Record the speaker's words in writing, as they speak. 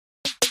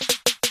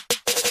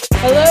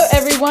Hello,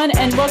 everyone,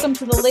 and welcome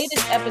to the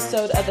latest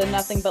episode of the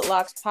Nothing But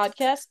Locks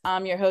podcast.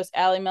 I'm your host,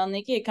 Ali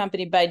Melnicki,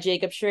 accompanied by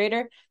Jacob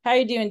Schrader. How are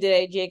you doing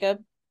today, Jacob?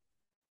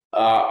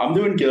 I'm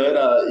doing good.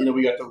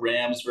 We got the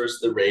Rams versus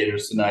the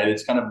Raiders tonight.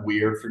 It's kind of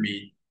weird for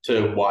me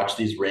to watch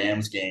these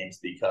Rams games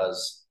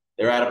because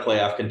they're out of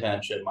playoff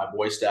contention. My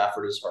boy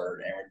Stafford is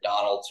hurt. Aaron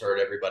Donald's hurt.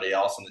 Everybody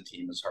else on the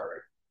team is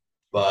hurt.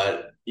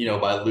 But,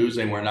 by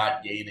losing, we're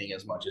not gaining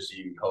as much as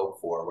you hope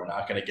for. We're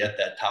not going to get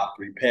that top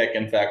three pick.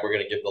 In fact, we're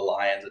going to give the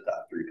Lions a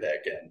top three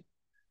pick. And,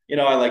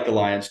 I like the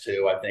Lions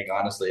too. I think,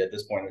 honestly, at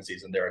this point in the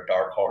season, they're a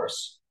dark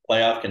horse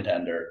playoff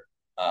contender.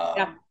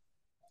 Yeah.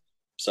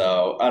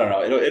 So I don't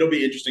know. It'll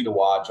be interesting to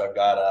watch.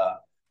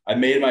 I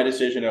made my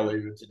decision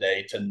earlier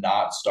today to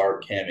not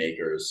start Cam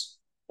Akers.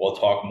 We'll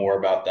talk more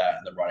about that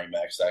in the running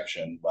back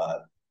section,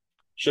 but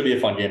should be a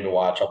fun game to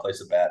watch. I'll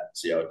place a bet,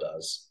 see how it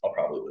does. I'll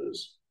probably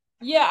lose.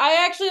 Yeah,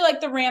 I actually like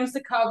the Rams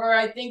to cover.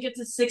 I think it's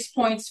a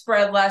 6-point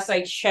spread last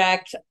I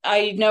checked.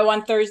 I know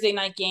on Thursday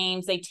night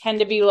games, they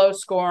tend to be low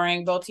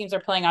scoring. Both teams are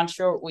playing on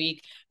short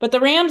week. But the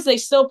Rams, they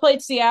still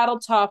played Seattle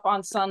tough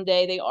on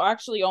Sunday. They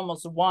actually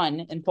almost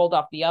won and pulled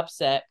off the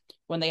upset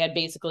when they had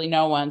basically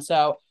no one.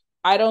 So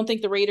I don't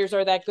think the Raiders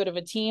are that good of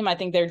a team. I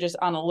think they're just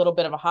on a little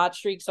bit of a hot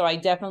streak. So I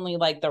definitely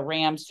like the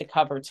Rams to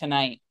cover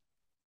tonight.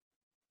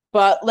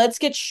 But let's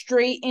get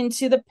straight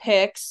into the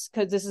picks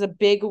because this is a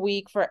big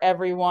week for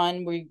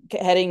everyone. We're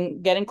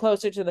getting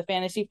closer to the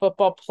fantasy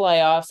football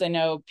playoffs. I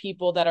know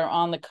people that are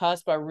on the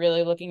cusp are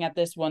really looking at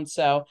this one.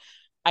 So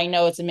I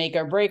know it's a make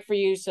or break for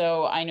you.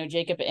 So I know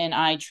Jacob and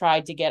I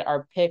tried to get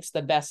our picks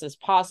the best as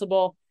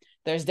possible.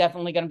 There's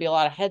definitely going to be a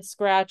lot of head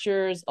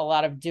scratchers, a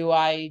lot of do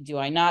I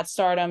not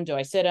start them? Do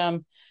I sit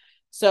them?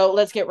 So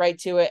let's get right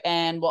to it.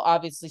 And we'll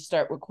obviously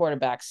start with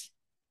quarterbacks.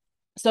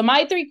 So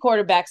my three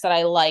quarterbacks that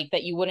I like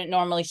that you wouldn't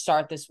normally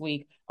start this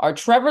week are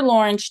Trevor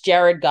Lawrence,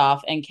 Jared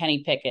Goff, and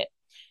Kenny Pickett.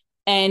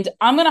 And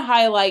I'm going to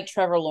highlight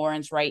Trevor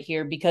Lawrence right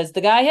here because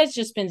the guy has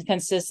just been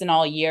consistent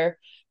all year.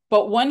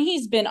 But when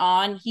he's been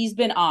on, he's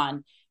been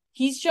on.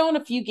 He's shown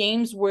a few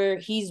games where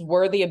he's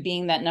worthy of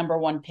being that number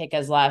one pick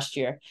as last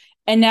year.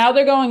 And now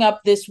they're going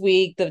up this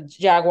week. The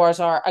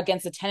Jaguars are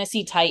against the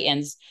Tennessee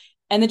Titans.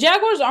 And the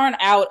Jaguars aren't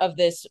out of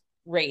this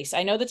race.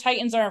 I know the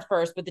Titans are in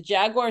first, but the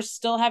Jaguars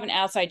still have an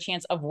outside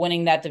chance of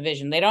winning that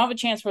division. They don't have a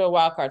chance for a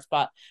wild card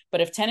spot. But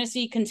if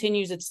Tennessee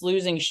continues its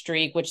losing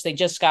streak, which they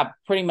just got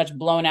pretty much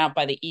blown out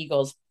by the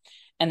Eagles,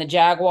 and the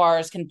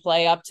Jaguars can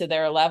play up to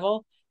their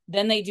level,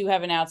 then they do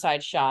have an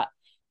outside shot.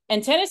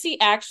 And Tennessee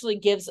actually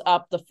gives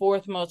up the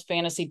fourth most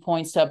fantasy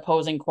points to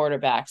opposing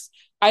quarterbacks.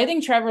 I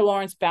think Trevor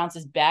Lawrence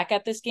bounces back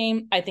at this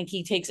game. I think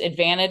he takes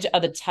advantage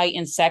of the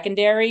Titans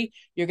secondary.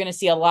 You're going to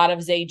see a lot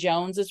of Zay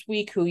Jones this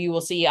week, who you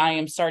will see I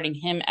am starting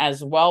him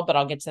as well, but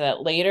I'll get to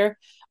that later.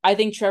 I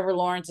think Trevor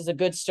Lawrence is a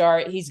good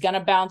start. He's going to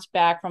bounce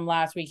back from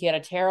last week. He had a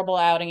terrible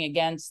outing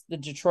against the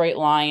Detroit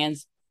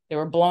Lions. They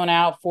were blown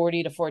out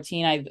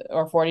 40-14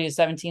 or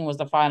 40-17 was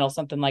the final,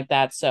 something like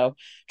that. So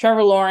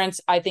Trevor Lawrence,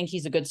 I think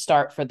he's a good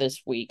start for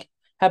this week.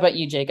 How about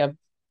you, Jacob?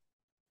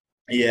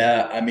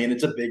 Yeah, I mean,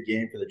 it's a big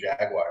game for the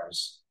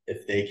Jaguars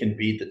if they can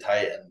beat the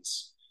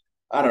Titans.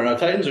 I don't know.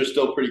 Titans are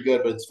still pretty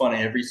good, but it's funny.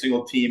 Every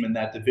single team in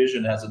that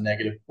division has a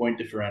negative point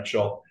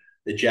differential.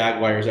 The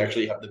Jaguars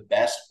actually have the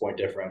best point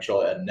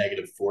differential at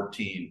negative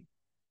 14.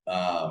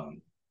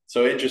 Um,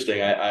 so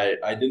interesting.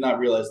 I did not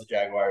realize the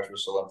Jaguars were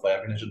still in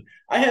playoff condition.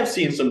 I have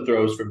seen some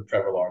throws from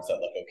Trevor Lawrence that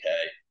look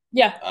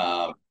Yeah.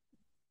 okay.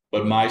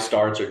 But my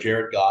starts are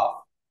Jared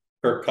Goff,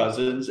 Kirk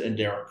Cousins, and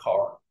Derek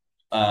Carr.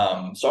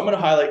 So I'm going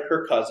to highlight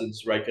Kirk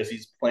Cousins, right, because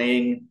he's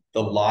playing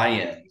the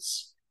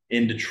Lions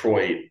in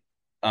Detroit.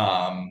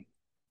 Um,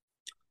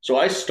 so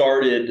I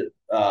started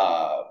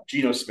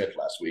Geno Smith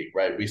last week,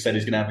 right? We said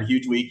he's going to have a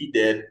huge week. He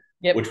did,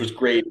 Yep. which was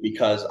great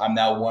because I'm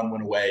now one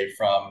win away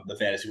from the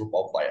fantasy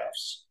football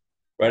playoffs,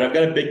 right? I've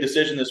got a big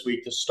decision this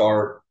week to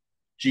start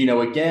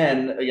Geno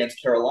again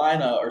against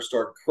Carolina or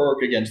start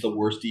Kirk against the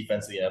worst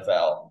defense in the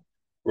NFL,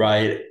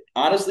 right?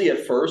 Honestly,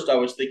 at first I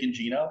was thinking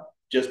Geno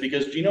just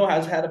because Geno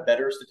has had a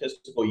better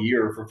statistical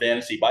year for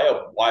fantasy by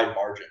a wide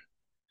margin,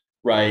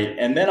 right?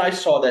 And then I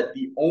saw that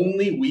the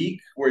only week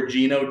where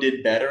Geno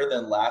did better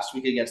than last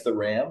week against the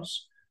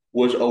Rams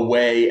was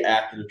away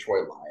at the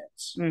Detroit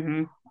Lions,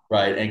 Mm-hmm.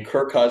 right? And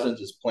Kirk Cousins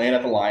is playing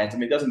at the Lions. I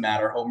mean, it doesn't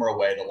matter home or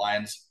away. The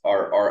Lions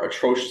are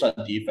atrocious on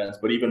defense,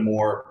 but even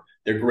more,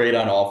 they're great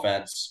on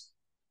offense.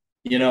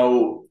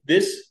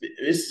 This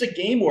is a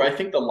game where I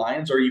think the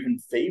Lions are even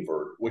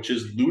favored, which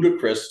is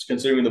ludicrous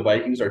considering the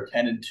Vikings are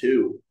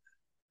 10-2.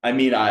 I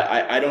mean,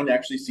 I don't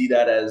actually see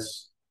that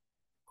as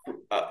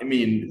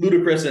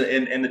ludicrous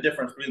and the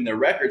difference between their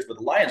records, but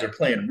the Lions are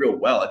playing real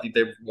well. I think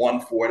they've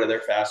won four out of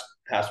their past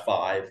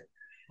five.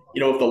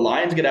 If the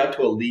Lions get out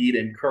to a lead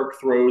and Kirk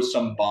throws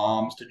some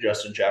bombs to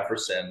Justin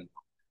Jefferson,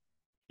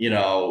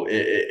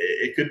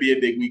 it could be a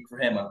big week for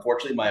him.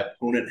 Unfortunately, my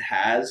opponent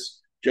has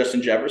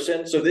Justin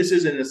Jefferson, so this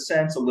is in a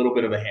sense a little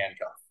bit of a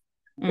handcuff,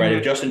 right? Mm-hmm.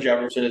 If Justin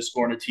Jefferson is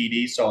scoring a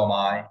TD, so am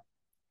I.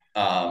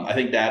 I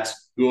think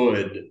that's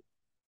good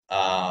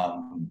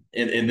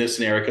in this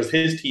scenario because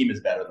his team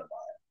is better than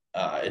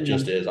mine. It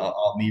just Mm-hmm. is.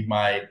 I'll need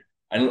my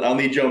I'll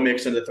need Joe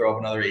Mixon to throw up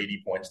another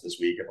 80 points this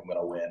week if I'm going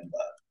to win,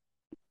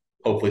 but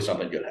hopefully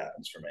something good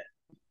happens for me.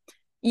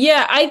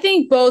 Yeah, I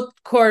think both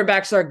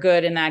quarterbacks are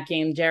good in that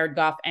game, Jared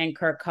Goff and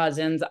Kirk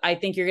Cousins. I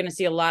think you're going to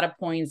see a lot of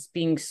points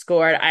being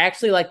scored. I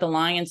actually like the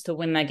Lions to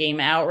win that game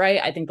outright.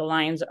 I think the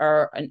Lions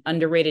are an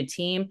underrated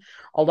team.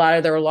 A lot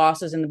of their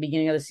losses in the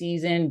beginning of the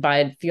season by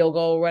a field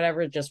goal or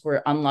whatever just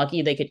were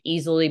unlucky. They could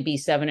easily be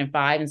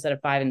 7-5 instead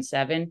of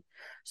 5-7.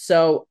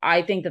 So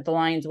I think that the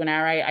Lions win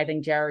outright. I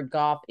think Jared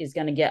Goff is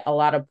going to get a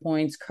lot of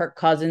points. Kirk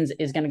Cousins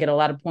is going to get a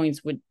lot of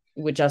points with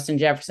Justin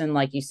Jefferson,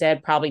 like you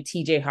said. Probably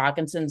TJ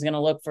Hawkinson's going to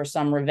look for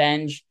some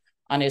revenge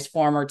on his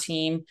former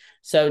team.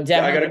 So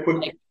definitely,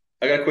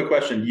 I got a quick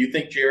question. You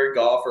think Jared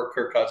Goff or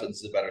Kirk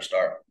Cousins is a better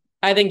start?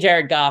 I think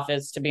Jared Goff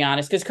is, to be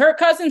honest, because Kirk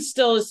Cousins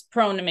still is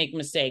prone to make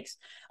mistakes.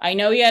 I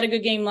know he had a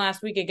good game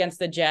last week against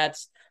the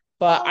Jets,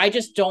 but I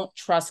just don't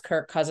trust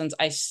Kirk Cousins.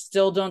 I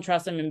still don't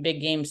trust him in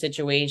big game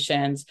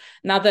situations.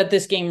 Not that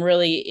this game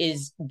really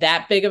is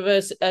that big of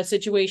a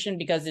situation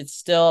because it's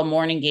still a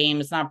morning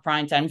game. It's not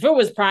prime time. If it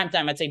was prime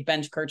time, I'd say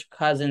bench Kirk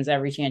Cousins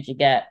every chance you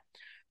get.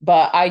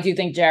 But I do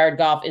think Jared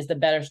Goff is the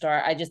better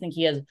star. I just think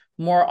he has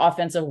more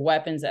offensive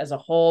weapons as a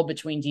whole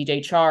between DJ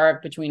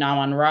Chark, between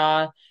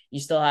Amon-Ra. You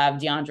still have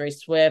DeAndre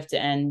Swift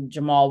and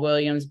Jamal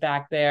Williams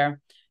back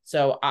there.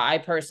 So I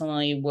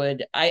personally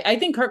would I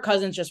think Kirk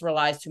Cousins just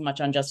relies too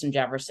much on Justin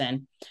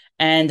Jefferson.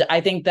 And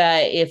I think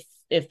that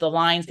if the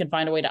Lions can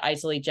find a way to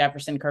isolate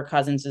Jefferson, Kirk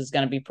Cousins is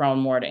going to be prone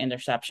more to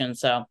interception.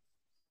 So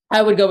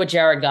I would go with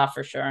Jared Goff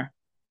for sure.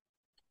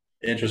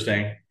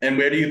 Interesting. And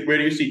where do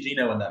you see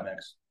Geno in that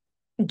mix?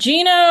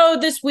 Geno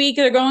this week,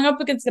 they're going up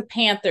against the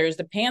Panthers.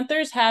 The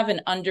Panthers have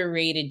an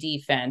underrated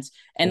defense.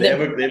 And They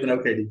have an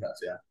okay defense,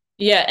 yeah.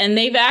 yeah, and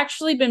they've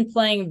actually been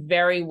playing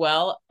very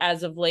well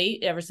as of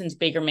late, ever since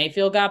Baker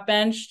Mayfield got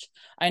benched.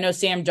 I know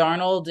Sam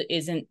Darnold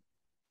isn't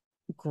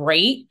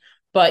great,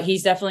 but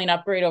he's definitely an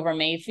upgrade over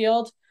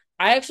Mayfield.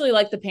 I actually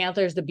like the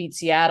Panthers to beat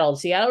Seattle.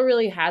 Seattle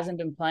really hasn't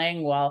been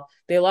playing well.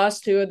 They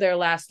lost 2 of their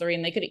last 3,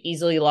 and they could have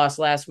easily lost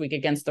last week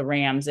against the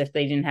Rams if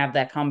they didn't have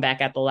that comeback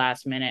at the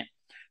last minute.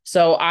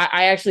 So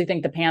I actually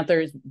think the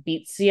Panthers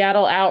beat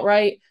Seattle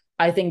outright.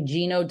 I think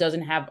Geno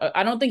doesn't have,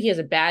 I don't think he has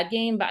a bad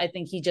game, but I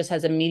think he just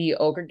has a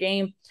mediocre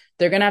game.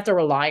 They're going to have to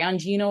rely on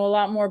Geno a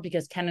lot more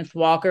because Kenneth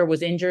Walker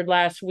was injured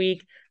last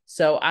week.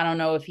 So I don't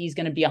know if he's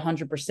going to be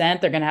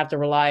 100%. They're going to have to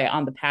rely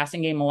on the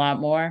passing game a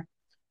lot more.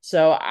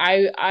 So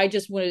I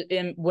just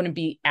wouldn't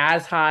be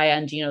as high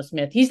on Geno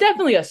Smith. He's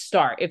definitely a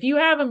start. If you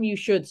have him, you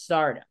should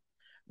start him.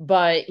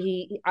 But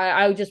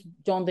I just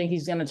don't think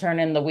he's going to turn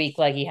in the week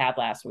like he had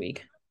last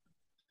week.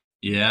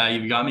 Yeah,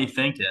 you've got me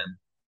thinking.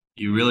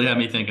 You really have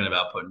me thinking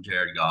about putting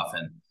Jared Goff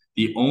in.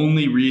 The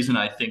only reason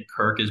I think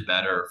Kirk is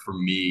better for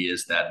me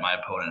is that my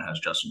opponent has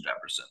Justin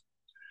Jefferson.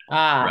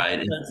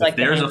 Right? If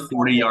there's a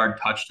 40-yard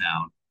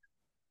touchdown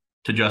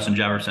to Justin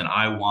Jefferson,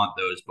 I want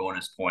those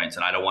bonus points,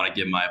 and I don't want to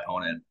give my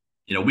opponent.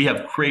 We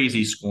have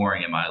crazy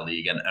scoring in my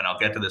league, and I'll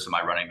get to this in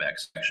my running back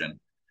section.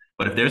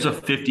 But if there's a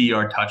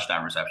 50-yard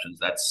touchdown receptions,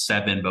 that's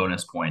 7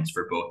 bonus points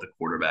for both the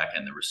quarterback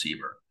and the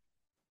receiver.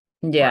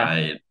 Yeah.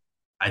 Right?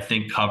 I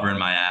think covering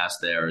my ass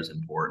there is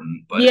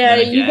important. But yeah,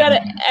 again, you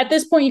gotta at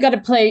this point you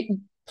gotta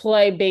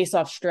play based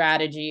off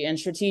strategy, and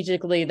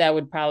strategically that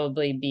would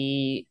probably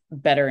be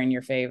better in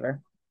your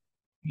favor.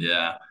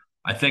 Yeah.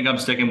 I think I'm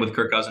sticking with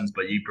Kirk Cousins,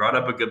 but you brought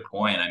up a good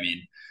point. I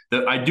mean,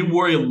 I do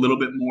worry a little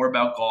bit more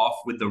about Goff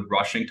with the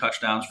rushing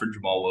touchdowns for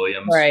Jamal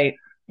Williams. Right.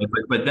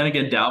 But then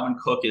again, Dalvin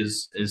Cook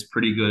is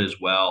pretty good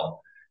as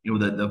well.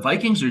 The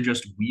Vikings are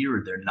just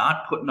weird. They're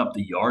not putting up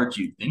the yards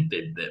you think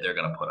they're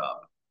going to put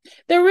up.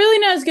 They're really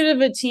not as good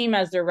of a team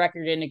as their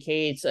record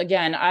indicates.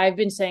 Again, I've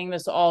been saying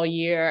this all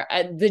year.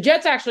 The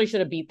Jets actually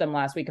should have beat them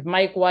last week. If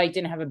Mike White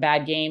didn't have a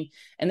bad game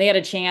and they had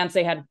a chance,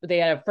 they had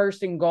a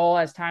 1st and goal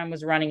as time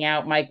was running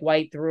out. Mike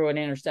White threw an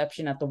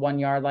interception at the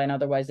 1-yard line.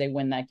 Otherwise, they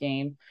win that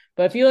game.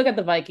 But if you look at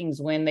the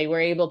Vikings win, they were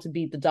able to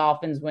beat the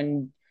Dolphins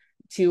when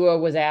Tua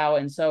was out,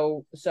 and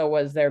so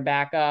was their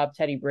backup,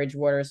 Teddy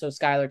Bridgewater. So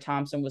Skylar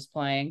Thompson was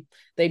playing.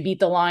 They beat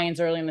the Lions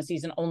early in the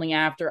season only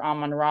after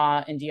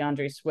Amon-Ra and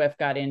DeAndre Swift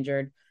got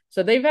injured.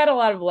 So they've had a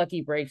lot of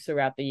lucky breaks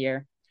throughout the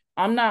year.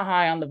 I'm not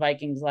high on the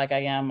Vikings like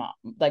I am,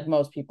 like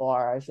most people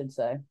are, I should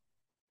say.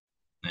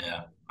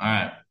 Yeah. All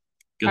right.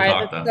 Good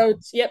talk, though.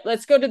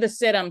 Let's go to the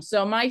sit-ems.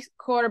 So my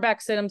quarterback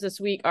sit-ems this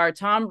week are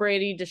Tom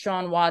Brady,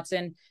 Deshaun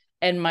Watson,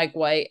 and Mike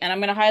White. And I'm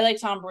going to highlight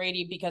Tom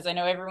Brady because I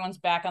know everyone's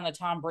back on the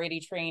Tom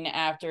Brady train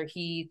after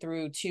he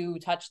threw 2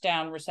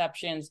 touchdown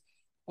receptions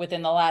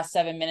within the last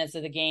 7 minutes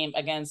of the game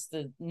against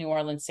the New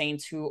Orleans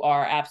Saints, who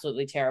are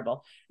absolutely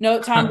terrible. No,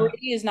 Tom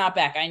Brady is not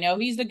back. I know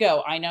he's the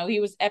GOAT. I know he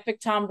was epic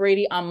Tom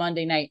Brady on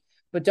Monday night,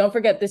 but don't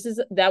forget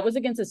that was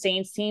against a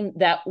Saints team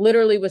that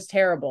literally was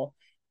terrible.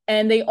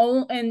 And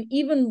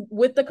even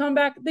with the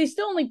comeback, they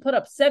still only put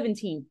up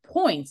 17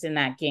 points in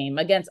that game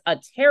against a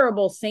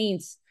terrible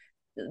Saints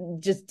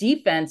just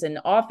defense and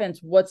offense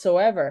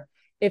whatsoever.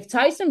 If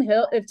Taysom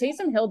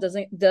Hill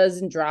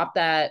doesn't drop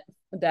that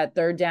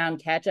 3rd down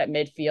catch at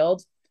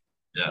midfield,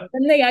 yeah,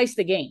 then they ice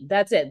the game.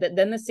 That's it.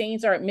 Then the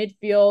Saints are at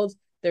midfield.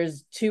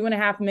 There's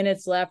 2.5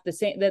 minutes left. The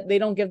same that they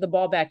don't give the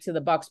ball back to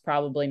the Bucks,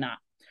 probably not.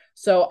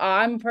 So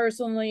I'm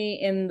personally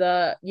in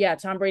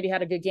Tom Brady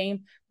had a good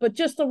game, but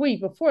just a week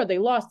before they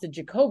lost to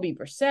Jacoby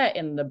Brissett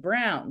and the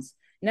Browns.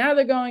 Now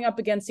they're going up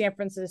against San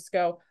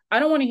Francisco. I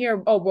don't want to hear,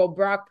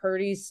 Brock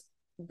Purdy's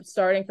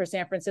starting for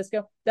San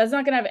Francisco. That's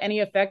not going to have any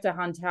effect on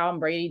how Tom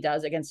Brady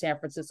does against San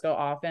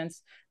Francisco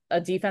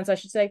defense, I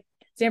should say.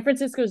 San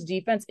Francisco's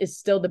defense is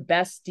still the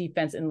best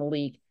defense in the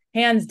league,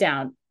 hands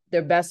down.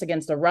 They're best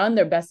against the run.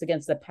 They're best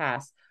against the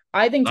pass.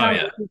 I think Tom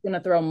Brady is going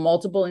to throw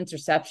multiple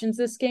interceptions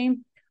this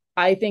game.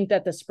 I think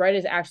that the spread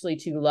is actually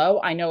too low.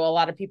 I know a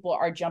lot of people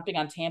are jumping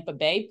on Tampa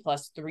Bay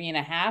plus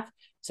 3.5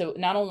 to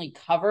not only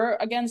cover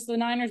against the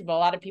Niners, but a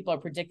lot of people are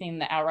predicting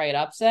the outright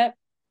upset.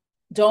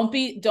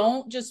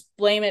 Don't just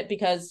blame it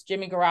because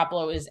Jimmy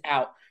Garoppolo is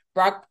out.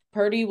 Brock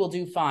Purdy will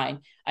do fine.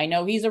 I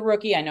know he's a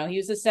rookie. I know he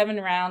was a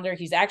 7th-rounder.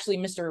 He's actually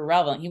Mr.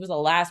 Irrelevant. He was the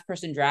last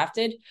person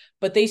drafted,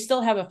 but they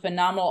still have a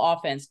phenomenal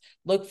offense.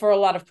 Look for a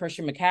lot of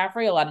Christian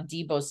McCaffrey, a lot of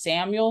Deebo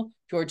Samuel.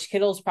 George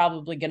Kittle's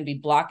probably going to be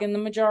blocking the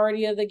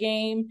majority of the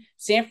game.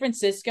 San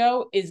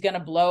Francisco is going to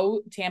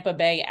blow Tampa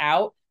Bay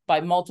out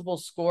by multiple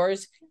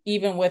scores,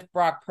 even with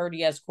Brock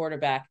Purdy as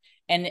quarterback.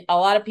 And a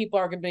lot of people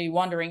are going to be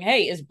wondering,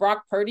 hey, is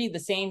Brock Purdy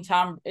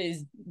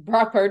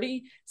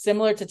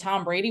similar to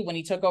Tom Brady when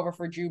he took over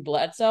for Drew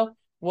Bledsoe?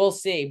 We'll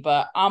see,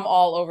 but I'm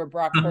all over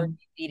Brock Purdy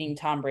beating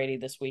Tom Brady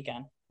this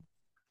weekend.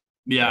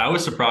 Yeah, I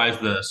was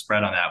surprised the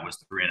spread on that was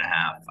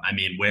 3.5. I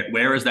mean,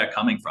 where is that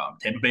coming from?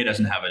 Tampa Bay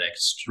doesn't have an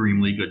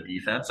extremely good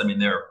defense. I mean,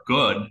 they're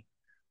good,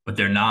 but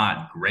they're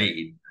not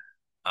great.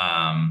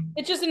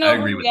 It's just an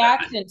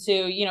overreaction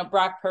to,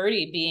 Brock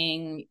Purdy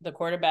being the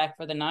quarterback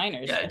for the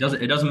Niners. Yeah, it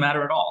doesn't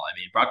matter at all. I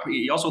mean, Brock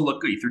Purdy, he also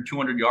looked good. He threw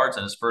 200 yards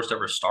on his first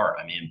ever start.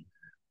 I mean,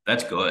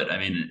 that's good. I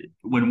mean,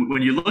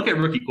 when you look at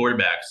rookie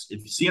quarterbacks,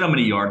 if you see how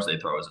many yards they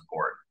throw is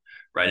important,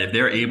 right? If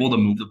they're able to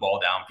move the ball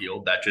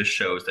downfield, that just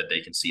shows that they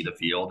can see the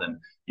field. And,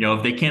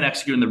 if they can't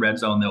execute in the red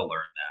zone, they'll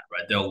learn that,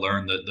 right? They'll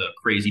learn the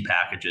crazy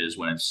packages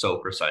when it's so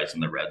precise in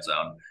the red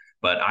zone.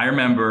 But I can't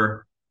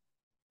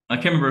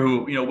remember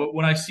who,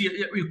 when I see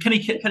it, Kenny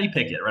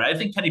Pickett, right? I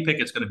think Kenny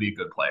Pickett's going to be a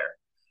good player,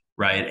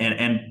 right?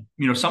 And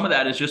some of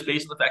that is just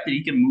based on the fact that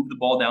he can move the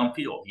ball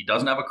downfield. He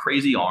doesn't have a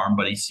crazy arm,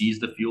 but he sees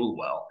the field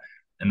well,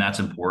 and that's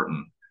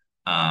important.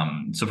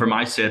 So for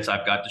my sits,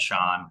 I've got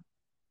Deshaun,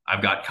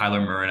 I've got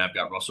Kyler Murray, and I've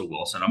got Russell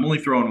Wilson. I'm only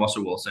throwing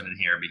Russell Wilson in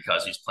here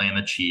because he's playing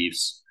the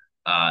Chiefs,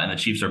 and the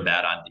Chiefs are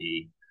bad on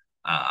D.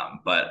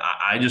 But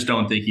I just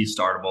don't think he's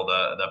startable.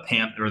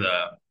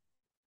 The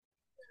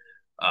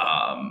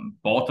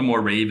Baltimore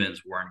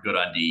Ravens weren't good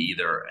on D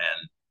either,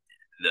 and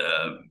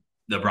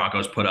the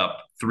Broncos put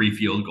up 3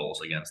 field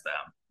goals against them.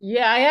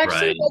 Yeah, I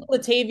actually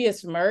like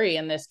Latavius Murray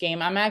in this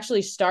game. I'm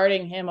actually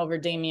starting him over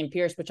Dameon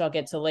Pierce, which I'll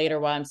get to later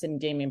while I'm sitting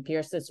Dameon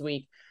Pierce this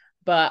week.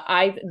 But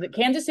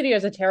Kansas City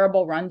has a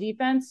terrible run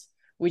defense.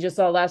 We just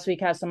saw last week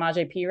how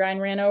Samaje Perine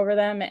ran over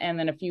them, and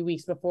then a few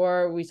weeks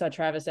before we saw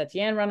Travis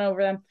Etienne run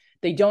over them.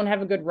 They don't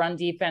have a good run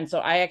defense, so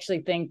I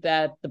actually think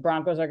that the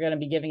Broncos are going to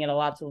be giving it a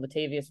lot to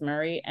Latavius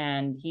Murray,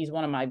 and he's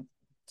one of my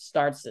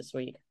starts this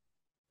week.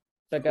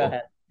 So go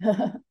ahead.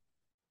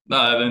 No,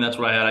 I mean, that's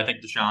what I had. I think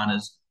Deshaun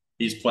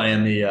he's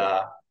playing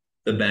the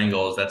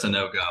Bengals. That's a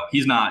no-go.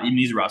 He's not, even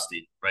he's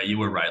rusty, right? You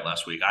were right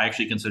last week. I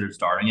actually considered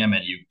starting him,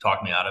 and you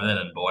talked me out of it,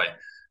 and boy,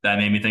 that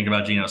made me think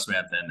about Geno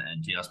Smith,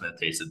 and Geno Smith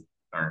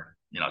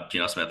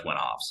Geno Smith went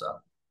off, so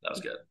that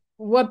was good.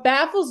 What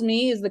baffles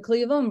me is the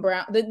Cleveland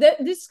Browns.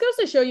 This goes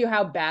to show you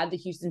how bad the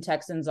Houston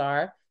Texans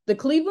are. The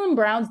Cleveland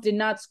Browns did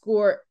not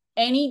score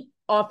any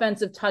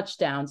offensive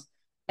touchdowns,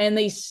 and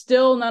they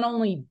still not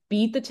only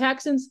beat the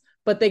Texans,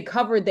 but they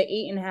covered the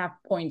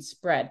 8.5-point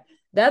spread.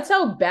 That's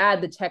how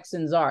bad the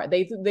Texans are.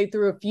 They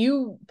threw a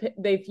few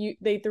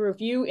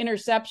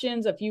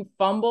interceptions, a few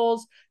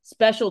fumbles,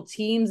 special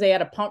teams. They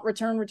had a punt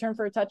return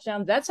for a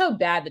touchdown. That's how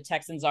bad the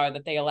Texans are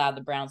that they allowed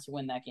the Browns to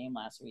win that game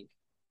last week.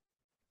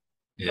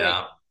 Yeah.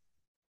 Great.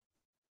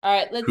 All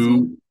right,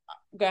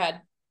 go ahead.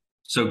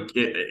 So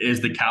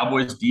is the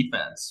Cowboys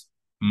defense?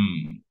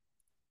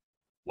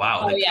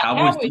 Wow.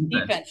 Cowboys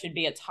defense should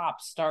be a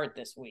top start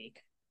this week.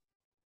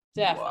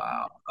 Definitely.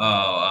 Wow.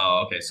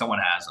 Oh, okay. Someone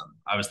has them.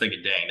 I was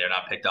thinking, dang, they're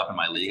not picked up in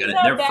my league.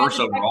 They're first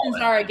overall.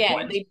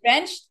 They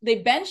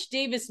benched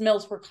Davis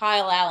Mills for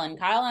Kyle Allen.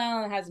 Kyle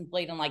Allen hasn't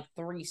played in like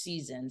 3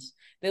 seasons.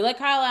 They let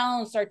Kyle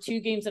Allen start 2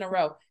 games in a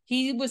row.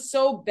 He was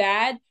so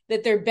bad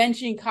that they're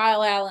benching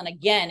Kyle Allen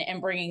again and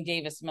bringing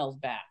Davis Mills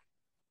back.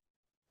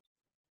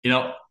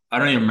 I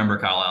don't even remember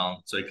Kyle Allen,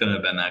 so he couldn't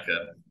have been that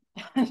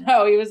good.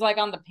 No, he was like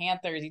on the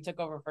Panthers. He took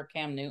over for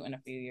Cam Newton a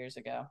few years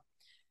ago.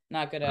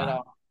 Not good at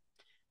all.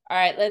 All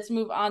right, let's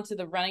move on to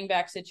the running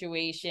back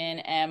situation.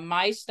 And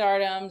my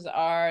stardoms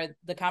are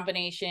the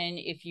combination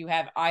if you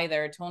have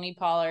either Tony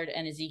Pollard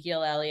and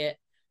Ezekiel Elliott,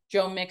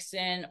 Joe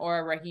Mixon,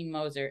 or Raheem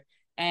Mostert.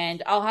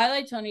 And I'll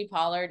highlight Tony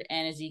Pollard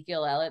and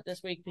Ezekiel Elliott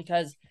this week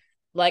because,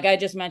 like I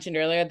just mentioned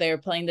earlier, they were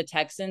playing the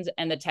Texans,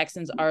 and the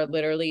Texans are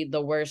literally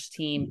the worst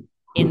team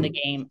in the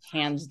game,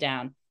 hands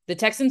down. The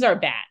Texans are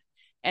bad.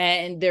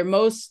 and they're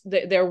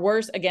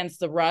worse against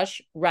the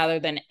rush rather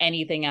than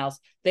anything else.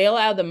 They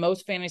allow the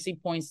most fantasy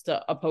points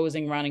to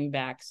opposing running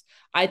backs.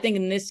 I think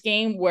in this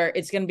game where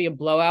it's going to be a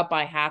blowout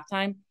by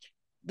halftime,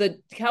 the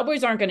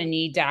Cowboys aren't going to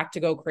need Dak to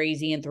go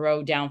crazy and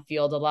throw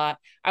downfield a lot.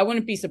 I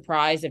wouldn't be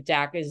surprised if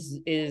Dak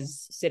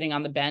is sitting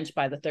on the bench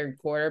by the third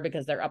quarter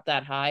because they're up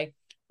that high.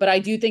 But I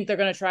do think they're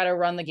going to try to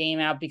run the game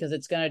out because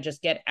it's going to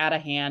just get out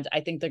of hand. I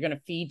think they're going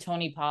to feed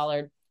Tony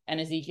Pollard and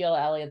Ezekiel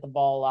Elliott the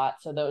ball a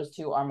lot. So those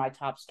two are my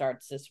top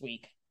starts this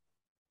week.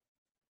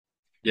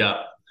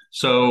 Yeah.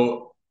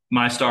 So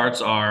my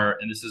starts are,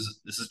 and this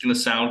is going to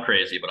sound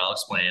crazy, but I'll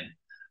explain.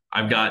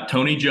 I've got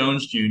Tony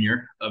Jones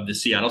Jr. of the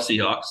Seattle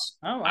Seahawks.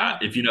 Oh, wow.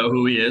 If you know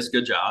who he is,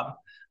 good job.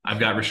 I've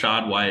got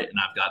Rachaad White, and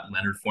I've got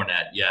Leonard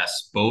Fournette.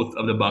 Yes, both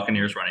of the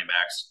Buccaneers running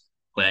backs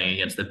playing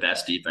against the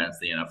best defense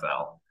in the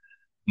NFL.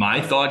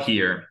 My thought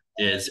here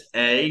is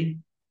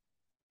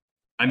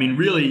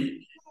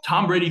really,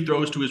 Tom Brady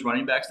throws to his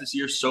running backs this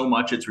year so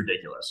much it's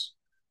ridiculous,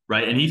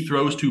 right? And he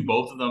throws to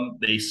both of them.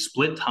 They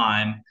split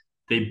time.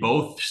 They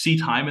both see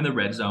time in the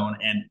red zone,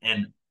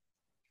 and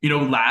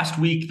last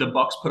week the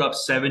Bucs put up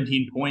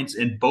 17 points,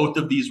 and both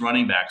of these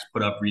running backs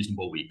put up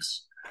reasonable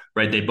weeks,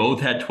 right? They both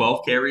had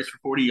 12 carries for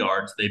 40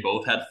 yards. They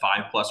both had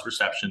 5+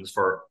 receptions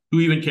for who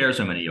even cares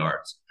how many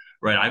yards,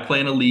 right? I play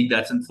in a league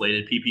that's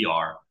inflated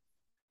PPR.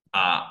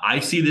 I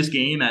see this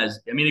game as,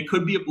 it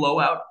could be a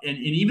blowout, and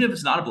even if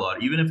it's not a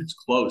blowout, even if it's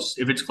close,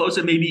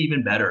 it may be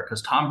even better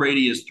because Tom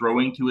Brady is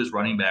throwing to his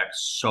running back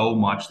so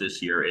much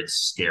this year. It's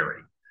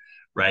scary,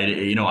 right?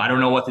 I don't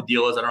know what the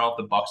deal is. I don't know if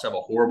the Bucs have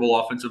a horrible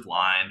offensive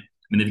line.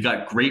 They've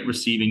got great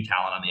receiving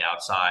talent on the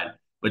outside,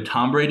 but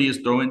Tom Brady is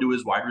throwing to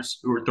his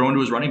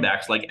running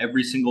backs like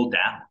every single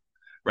down,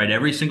 right?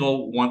 Every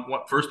single one,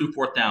 first through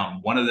fourth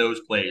down, one of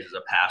those plays is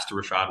a pass to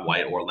Rachaad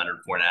White or Leonard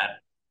Fournette.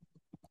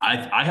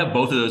 I have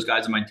both of those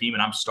guys on my team,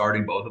 and I'm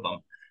starting both of them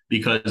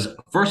because,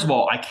 first of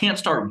all, I can't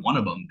start one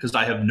of them because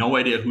I have no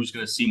idea who's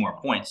going to see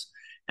more points.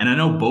 And I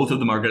know both of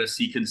them are going to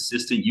see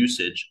consistent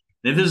usage.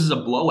 And if this is a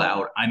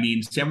blowout,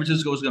 San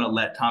Francisco is going to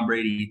let Tom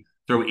Brady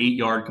throw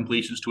 8-yard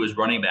completions to his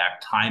running back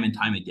time and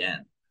time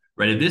again,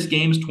 right? If this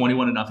game is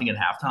 21-0 at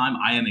halftime,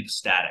 I am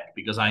ecstatic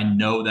because I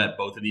know that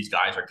both of these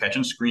guys are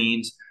catching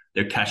screens,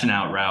 they're catching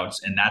out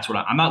routes, and that's what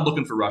I'm not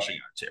looking for rushing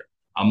yards here.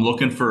 I'm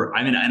looking for,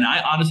 and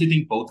I honestly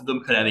think both of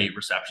them could have 8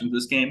 receptions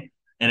this game.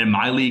 And in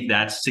my league,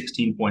 that's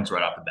 16 points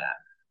right off the bat,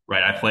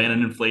 right? I play in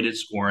an inflated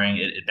scoring.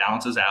 It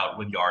balances out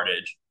with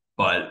yardage,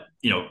 but,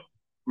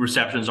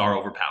 receptions are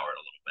overpowered a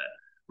little bit,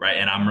 right?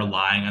 And I'm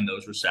relying on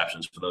those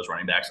receptions for those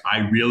running backs.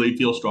 I really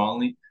feel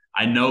strongly.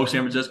 I know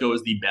San Francisco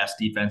is the best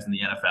defense in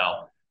the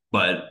NFL,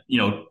 but,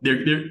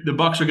 the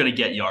Bucs are going to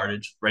get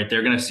yardage, right?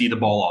 They're going to see the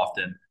ball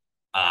often.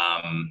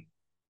 I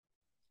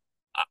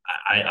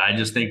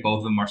just think both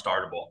of them are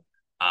startable.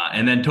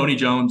 And then Tony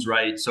Jones,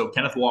 right? So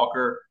Kenneth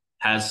Walker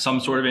has some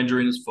sort of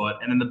injury in his foot,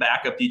 and then the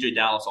backup DJ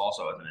Dallas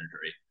also has an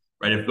injury,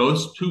 right? If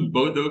both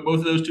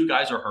of those two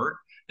guys are hurt,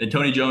 then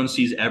Tony Jones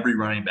sees every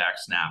running back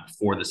snap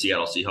for the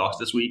Seattle Seahawks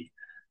this week.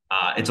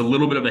 It's a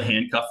little bit of a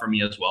handcuff for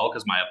me as well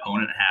because my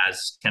opponent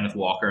has Kenneth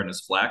Walker in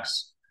his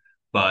flex,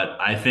 but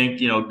I think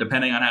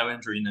depending on how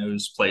injury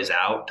news plays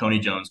out, Tony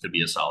Jones could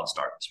be a solid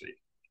start this week.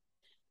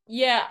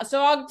 Yeah,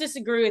 so I'll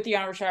disagree with you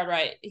on Rachaad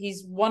White.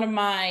 He's one of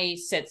my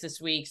sits this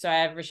week. So I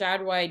have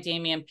Rachaad White,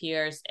 Dameon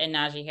Pierce, and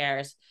Najee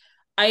Harris.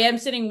 I am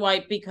sitting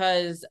White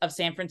because of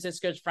San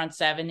Francisco's front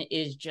seven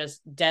is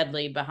just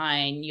deadly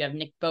behind. You have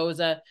Nick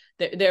Bosa.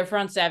 Their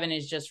front seven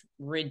is just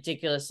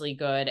ridiculously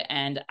good,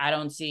 and I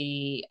don't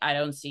see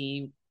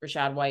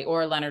Rachaad White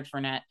or Leonard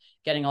Fournette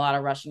getting a lot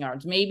of rushing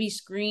yards. Maybe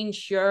screen,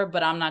 sure,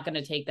 but I'm not going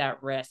to take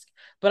that risk.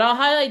 But I'll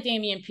highlight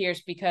Dameon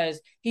Pierce because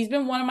he's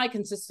been one of my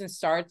consistent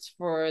starts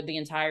for the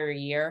entire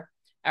year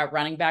at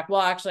running back. Well,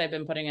 actually, I've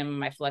been putting him in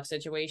my flex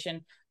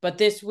situation. But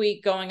this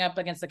week, going up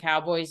against the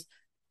Cowboys,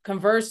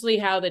 conversely,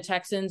 how the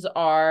Texans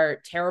are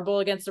terrible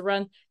against the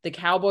run, the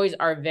Cowboys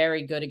are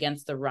very good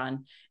against the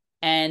run.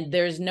 And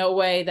there's no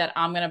way that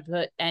I'm going to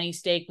put any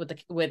stake with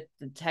the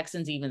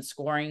Texans even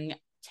scoring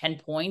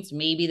 10 points.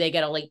 Maybe they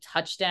get a late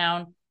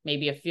touchdown,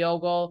 maybe a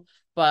field goal.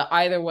 But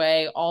either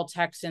way, all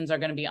Texans are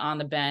going to be on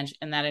the bench,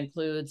 and that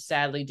includes,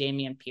 sadly,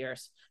 Dameon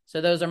Pierce.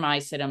 So those are my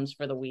sit-ems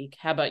for the week.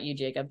 How about you,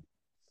 Jacob?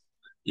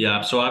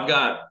 Yeah, so I've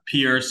got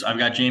Pierce, I've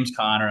got James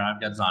Conner, and I've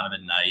got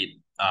Zonovan Knight.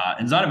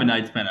 And Zonovan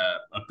Knight's been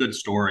a good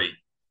story,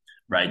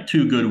 right?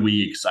 2 good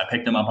weeks. I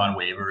picked him up on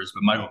waivers,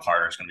 but Michael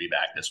Carter's going to be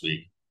back this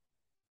week,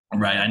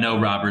 right? I know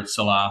Robert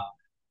Saleh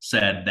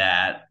said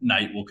that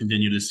Knight will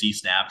continue to see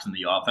snaps in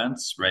the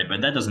offense, right?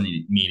 But that doesn't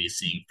mean he's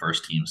seeing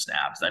first-team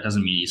snaps. That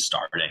doesn't mean he's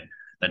starting.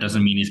 That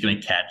doesn't mean he's going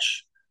to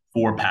catch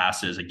 4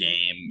 passes a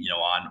game,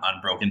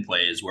 on broken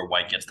plays where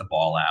White gets the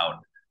ball out.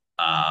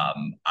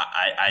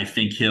 I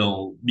think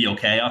he'll be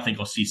okay. I think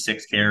he'll see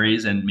 6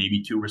 carries and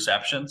maybe 2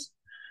 receptions,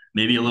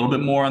 maybe a little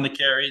bit more on the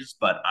carries,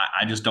 but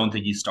I just don't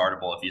think he's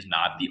startable if he's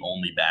not the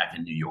only back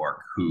in New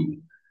York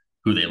who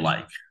they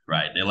like,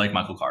 right? They like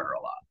Michael Carter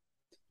a lot.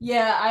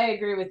 Yeah, I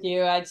agree with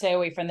you. I'd stay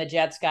away from the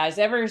Jets guys.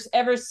 Ever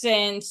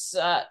since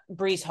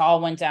Breece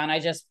Hall went down, I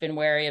just been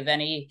wary of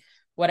any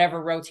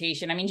whatever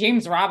rotation. I mean,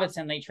 James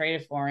Robinson they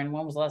traded for, and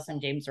when was the last time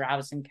James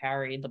Robinson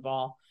carried the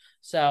ball?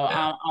 So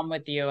I'm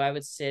with you. I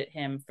would sit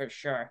him for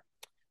sure.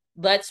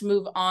 Let's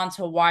move on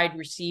to wide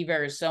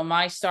receivers. So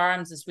my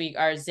starms this week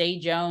are Zay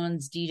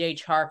Jones, DJ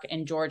Chark,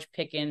 and George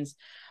Pickens.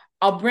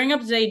 I'll bring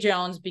up Zay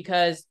Jones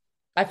because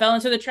I fell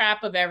into the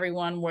trap of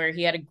everyone where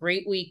he had a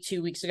great week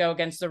 2 weeks ago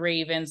against the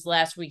Ravens.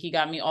 Last week, he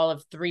got me all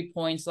of 3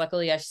 points.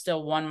 Luckily, I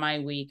still won my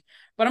week.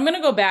 But I'm going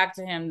to go back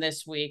to him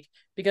this week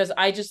because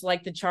I just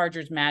like the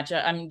Chargers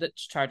matchup. I mean, the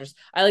Chargers.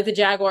 I like the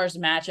Jaguars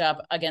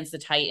matchup against the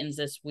Titans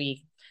this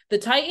week. The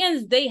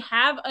Titans, they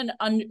have an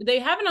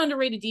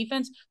underrated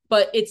defense,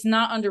 but it's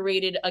not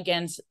underrated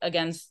against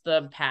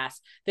the pass.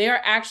 They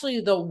are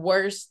actually the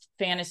worst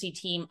fantasy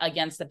team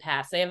against the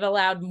pass. They have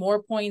allowed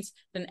more points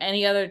than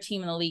any other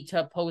team in the league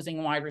to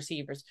opposing wide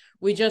receivers.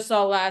 We just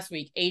saw last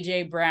week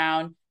AJ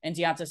Brown and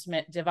Devonta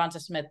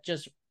Smith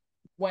just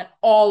went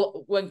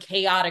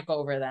chaotic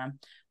over them.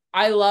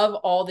 I love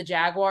all the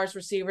Jaguars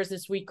receivers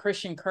this week.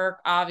 Christian Kirk,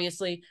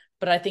 obviously,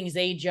 but I think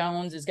Zay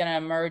Jones is going to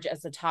emerge as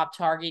the top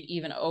target,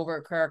 even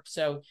over Kirk.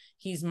 So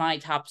he's my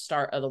top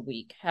start of the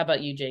week. How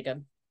about you,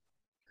 Jacob?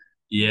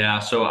 Yeah,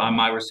 so on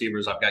my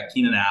receivers, I've got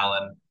Keenan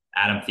Allen,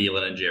 Adam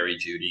Thielen, and Jerry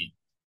Jeudy.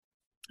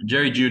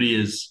 Jerry Jeudy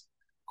is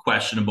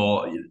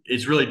questionable.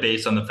 It's really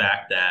based on the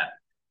fact that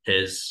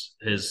his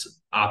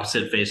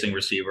opposite facing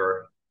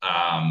receiver,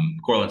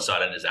 Courtland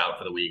Sutton, is out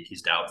for the week.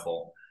 He's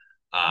doubtful.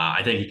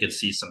 I think he could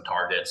see some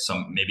targets,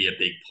 maybe a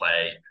big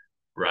play,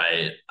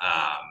 right?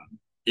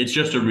 It's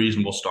just a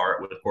reasonable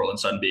start with Courtland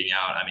Sutton being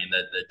out. I mean,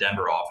 the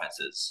Denver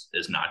offense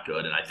is not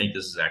good, and I think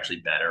this is actually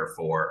better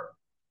for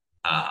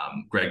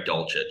Greg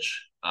Dulcich,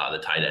 the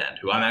tight end,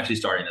 who I'm actually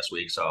starting this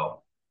week.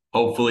 So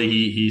hopefully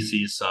he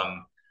sees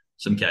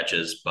some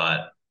catches,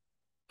 but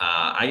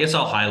I guess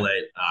I'll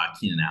highlight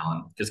Keenan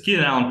Allen because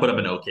Keenan Allen put up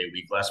an okay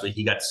week last week.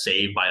 He got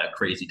saved by a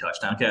crazy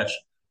touchdown catch,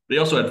 but he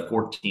also had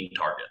 14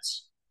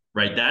 targets.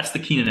 Right, that's the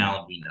Keenan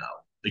Allen we know.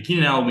 The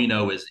Keenan Allen we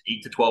know is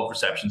 8 to 12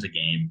 receptions a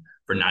game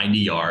for 90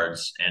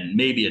 yards and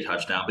maybe a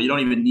touchdown, but you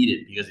don't even need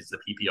it because he's the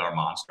PPR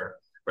monster.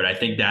 But I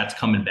think that's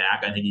coming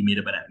back. I think he might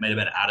have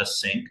been out of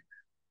sync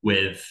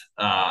with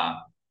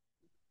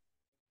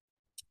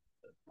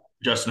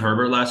Justin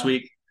Herbert last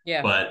week.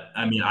 Yeah. But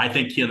I mean, I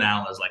think Keenan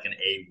Allen is like an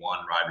A1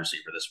 wide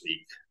receiver this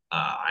week.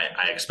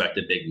 I expect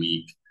a big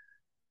week.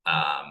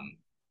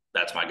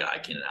 That's my guy,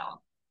 Keenan Allen.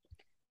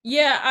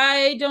 Yeah,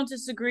 I don't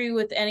disagree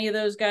with any of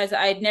those guys.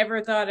 I'd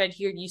never thought I'd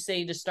hear you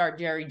say to start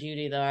Jerry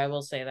Jeudy, though. I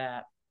will say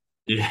that.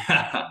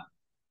 Yeah.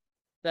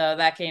 So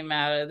that came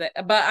out of it.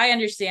 But I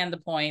understand the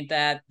point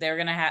that they're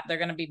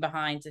gonna be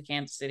behind to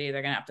Kansas City.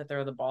 They're gonna have to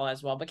throw the ball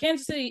as well. But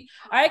Kansas City,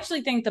 I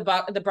actually think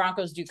the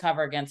Broncos do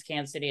cover against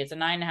Kansas City. It's a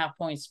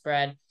 9.5-point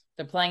spread.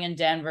 They're playing in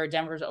Denver.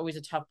 Denver's always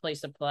a tough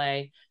place to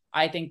play.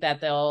 I think that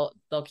they'll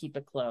keep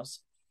it close.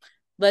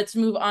 Let's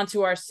move on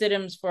to our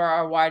sit-ems for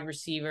our wide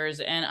receivers.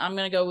 And I'm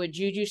going to go with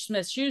Juju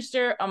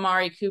Smith-Schuster,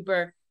 Amari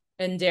Cooper,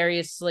 and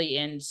Darius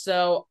Slayton.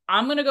 So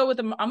I'm going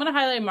to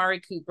highlight Amari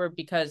Cooper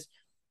because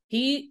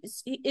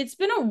it's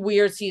been a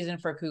weird season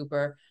for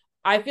Cooper.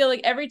 I feel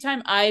like every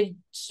time I've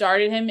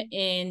started him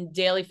in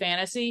daily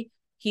fantasy,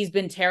 he's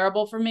been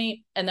terrible for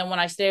me. And then when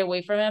I stay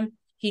away from him,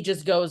 he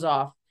just goes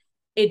off.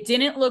 It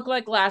didn't look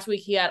like last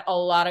week he had a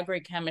lot of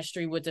great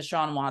chemistry with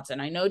Deshaun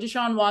Watson. I know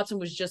Deshaun Watson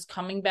was just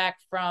coming back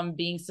from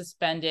being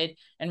suspended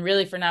and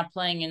really for not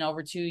playing in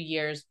over 2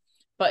 years,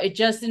 but it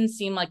just didn't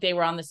seem like they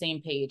were on the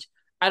same page.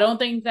 I don't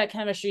think that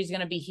chemistry is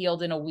going to be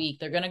healed in a week.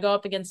 They're going to go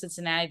up against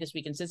Cincinnati this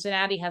week, and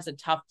Cincinnati has a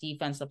tough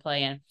defense to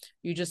play in.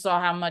 You just saw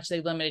how much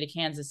they limited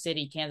Kansas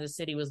City. Kansas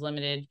City was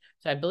limited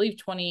to, I believe,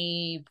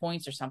 20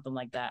 points or something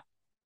like that.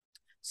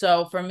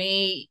 So for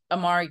me,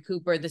 Amari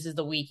Cooper, this is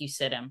the week you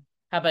sit him.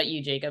 How about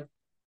you, Jacob?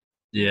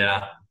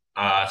 Yeah,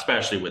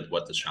 especially with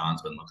what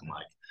Deshaun's been looking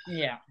like.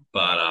 Yeah.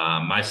 But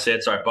my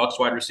sits are Bucs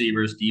wide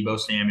receivers, Deebo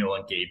Samuel,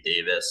 and Gabe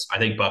Davis. I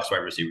think Bucs wide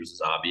receivers is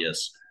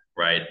obvious,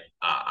 right?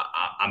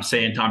 I'm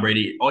saying Tom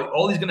Brady,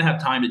 all he's going to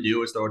have time to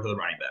do is throw it to the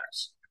running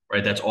backs,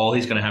 right? That's all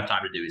he's going to have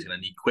time to do. He's going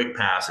to need quick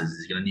passes.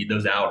 He's going to need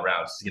those out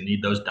routes. He's going to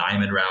need those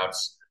diamond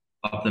routes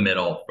up the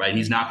middle, right?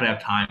 He's not going to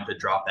have time to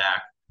drop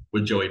back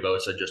with Joey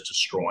Bosa just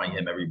destroying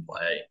him every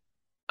play.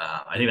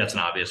 I think that's an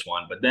obvious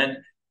one. But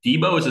then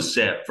Deebo is a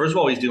sit. First of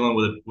all, he's dealing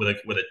with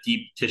a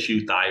deep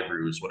tissue thigh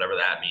bruise, whatever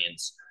that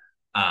means.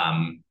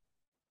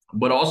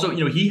 But also,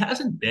 he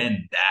hasn't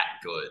been that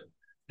good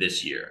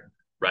this year,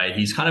 right?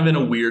 He's kind of in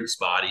a weird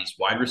spot. He's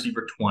wide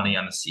receiver 20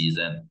 on the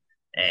season,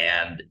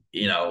 and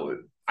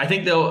I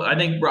think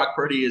Brock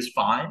Purdy is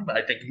fine, but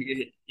I think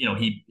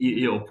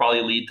he'll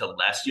probably lead to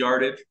less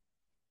yardage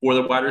for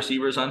the wide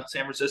receivers on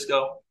San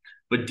Francisco.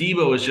 But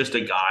Deebo is just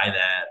a guy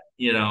that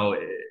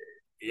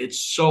it's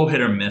so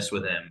hit or miss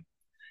with him.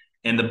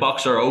 And the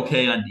Bucs are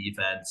okay on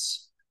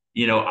defense.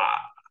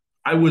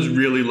 I was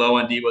really low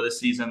on Deebo this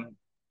season.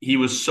 He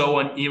was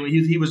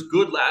he was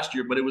good last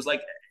year, but it was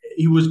like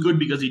he was good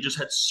because he just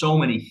had so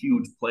many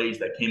huge plays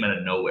that came out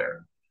of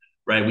nowhere,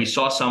 right? We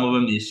saw some of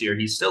them this year.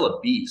 He's still a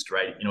beast,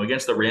 right?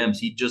 Against the Rams,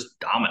 he just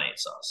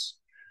dominates us.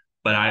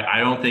 But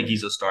I don't think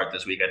he's a start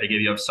this week. I think if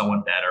you have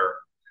someone better,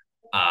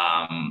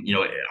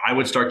 I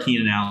would start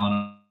Keenan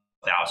Allen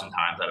 1,000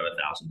 times out of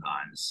 1,000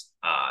 times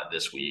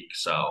this week.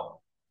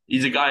 So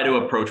he's a guy to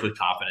approach with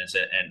confidence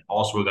and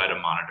also a guy to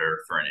monitor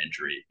for an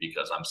injury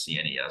because I'm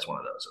seeing he has one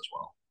of those as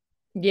well.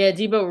 Yeah,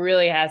 Debo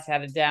really has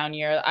had a down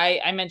year.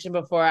 I mentioned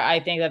before, I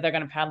think that they're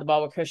going to pound the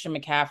ball with Christian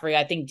McCaffrey.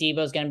 I think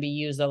Debo's going to be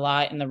used a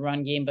lot in the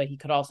run game, but he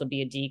could also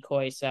be a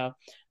decoy. So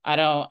I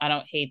don't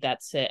hate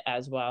that sit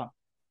as well.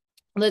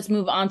 Let's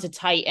move on to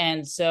tight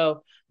ends.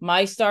 So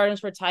my starters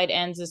for tight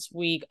ends this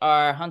week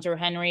are Hunter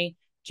Henry,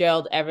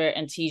 Gerald Everett,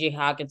 and TJ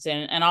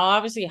Hockenson. And I'll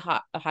obviously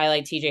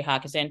highlight TJ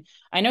Hockenson.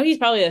 I know he's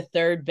probably the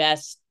third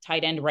best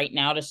tight end right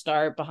now to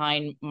start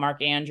behind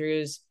Mark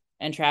Andrews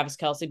and Travis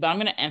Kelce, but I'm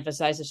going to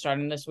emphasize the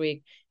starting this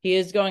week. He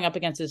is going up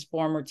against his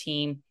former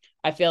team.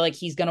 I feel like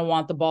he's going to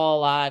want the ball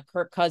a lot.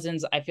 Kirk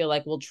Cousins, I feel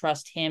like we'll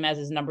trust him as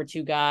his number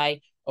 2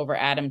 guy over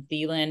Adam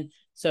Thielen.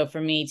 So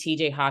for me,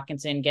 TJ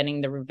Hockenson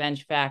getting the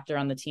revenge factor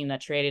on the team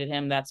that traded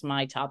him, that's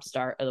my top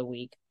start of the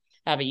week.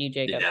 How about you,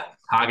 Jacob? Yeah,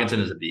 Hockenson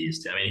is a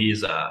beast. I mean, he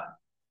is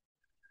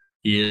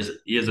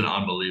an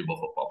unbelievable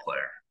football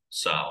player.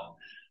 So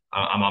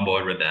I'm on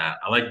board with that.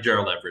 I like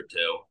Gerald Everett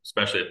too,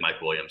 especially if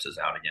Mike Williams is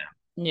out again.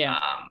 Yeah.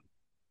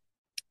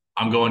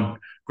 I'm going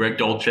Greg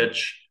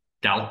Dulcich,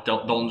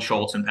 Dalton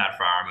Schultz, and Pat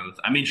Freiermuth.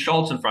 I mean,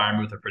 Schultz and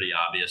Freiermuth are pretty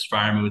obvious.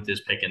 Freiermuth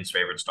is Pickens'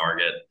 favorite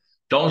target.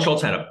 Dalton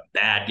Schultz had a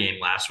bad game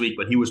last week,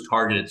 but he was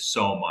targeted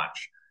so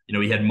much.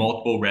 He had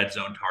multiple red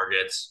zone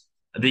targets.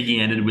 I think he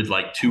ended with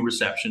like 2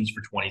 receptions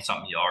for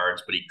 20-something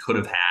yards, but he could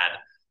have had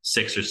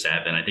 6 or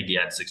 7. I think he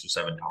had 6 or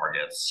 7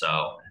 targets.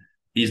 So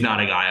he's not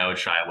a guy I would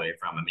shy away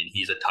from. I mean,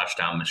 he's a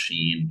touchdown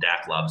machine.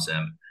 Dak loves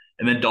him.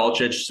 And then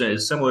Dulcich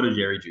is similar to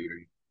Jerry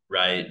Jeudy,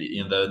 right?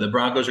 The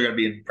Broncos are going to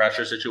be in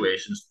pressure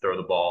situations to throw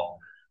the ball.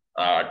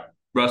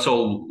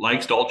 Russell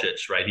likes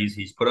Dulcich, right?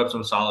 He's put up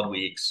some solid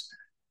weeks.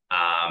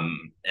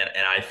 And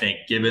I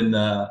think given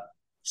the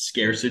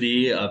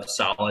scarcity of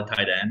solid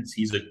tight ends,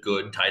 he's a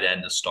good tight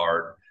end to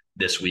start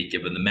this week,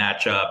 given the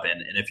matchup.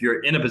 And if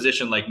you're in a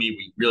position like me,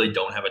 we really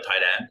don't have a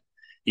tight end.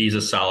 He's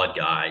a solid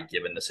guy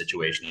given the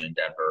situation in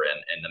Denver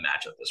and the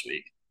matchup this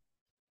week.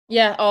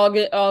 Yeah, all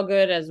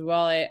good as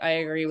well. I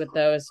agree with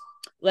those.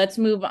 Let's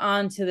move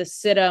on to the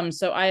sit-em.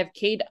 So I have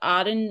Cade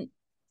Otton,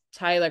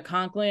 Tyler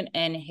Conklin,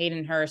 and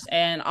Hayden Hurst.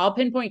 And I'll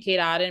pinpoint Cade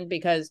Otton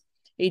because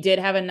he did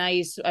have a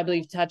nice, I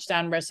believe,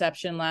 touchdown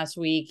reception last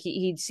week.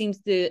 He seems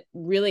to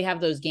really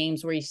have those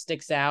games where he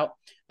sticks out,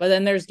 but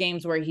then there's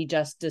games where he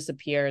just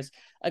disappears.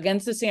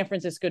 Against the San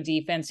Francisco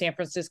defense, San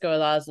Francisco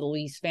allows the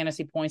least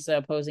fantasy points to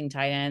opposing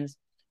tight ends.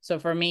 So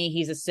for me,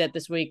 he's a sit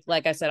this week.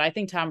 Like I said, I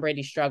think Tom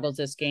Brady struggles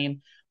this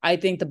game. I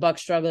think the Bucs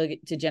struggle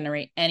to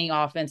generate any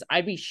offense.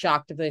 I'd be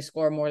shocked if they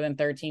score more than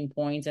 13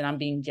 points, and I'm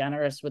being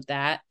generous with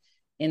that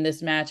in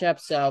this matchup.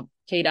 So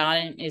Cade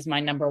Otton is my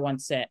number 1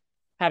 sit.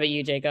 How about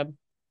you, Jacob?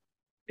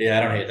 Yeah,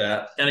 I don't hate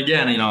that. And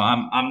again,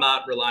 I'm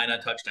not relying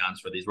on touchdowns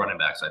for these running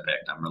backs I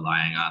picked. I'm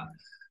relying on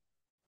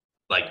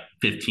like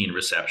 15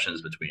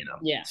 receptions between them.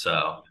 Yeah.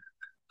 So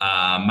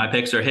my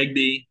picks are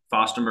Higbee,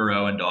 Foster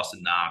Moreau, and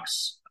Dawson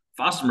Knox.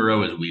 Foster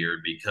Moreau is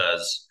weird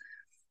because,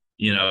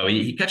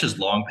 he catches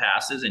long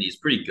passes and he's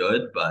pretty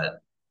good,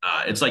 but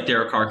it's like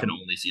Derek Carr can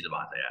only see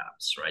Davante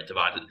Adams, right?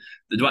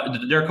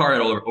 Derek Carr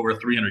had over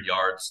 300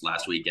 yards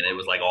last week, and it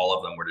was like all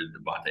of them were to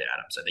Davante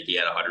Adams. I think he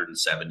had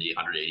 170,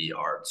 180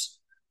 yards.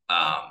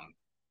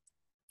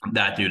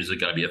 That dude is going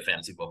to be a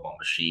fantasy football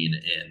machine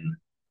in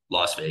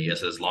Las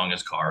Vegas as long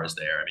as Carr is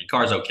there. I mean,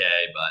 Carr's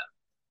okay, but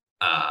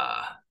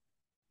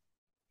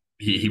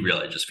he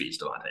really just feeds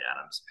Davante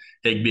Adams.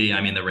 Higbee, I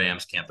mean, the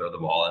Rams can't throw the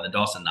ball, and then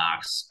Dawson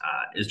Knox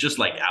is just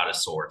like out of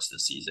sorts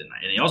this season.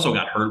 And he also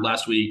got hurt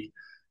last week.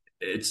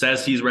 It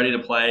says he's ready to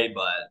play,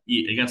 but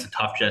against a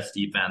tough Jets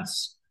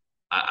defense,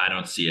 I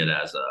don't see it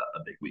as a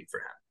big week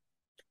for him.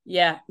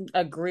 Yeah,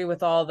 agree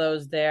with all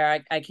those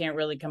there. I can't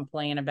really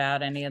complain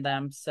about any of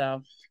them.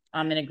 So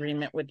I'm in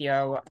agreement with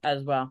you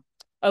as well.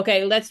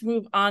 Okay, let's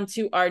move on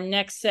to our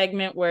next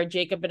segment where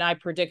Jacob and I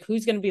predict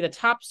who's going to be the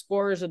top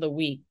scorers of the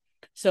week.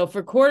 So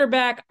for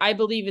quarterback, I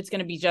believe it's going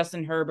to be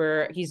Justin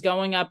Herbert. He's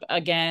going up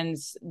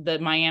against the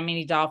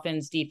Miami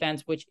Dolphins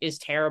defense, which is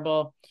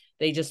terrible.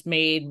 They just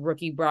made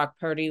rookie Brock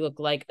Purdy look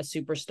like a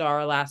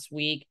superstar last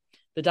week.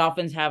 The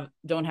Dolphins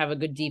don't have a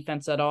good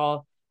defense at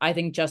all. I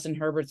think Justin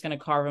Herbert's going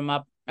to carve him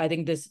up. I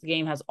think this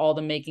game has all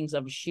the makings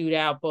of a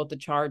shootout. Both the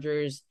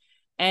Chargers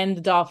and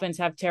the Dolphins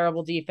have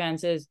terrible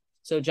defenses.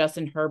 So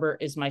Justin Herbert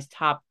is my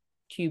top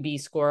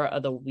QB scorer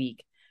of the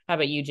week. How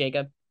about you,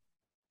 Jacob?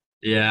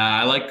 Yeah,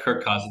 I like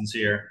Kirk Cousins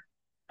here.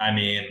 I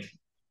mean,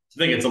 I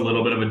think it's a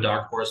little bit of a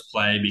dark horse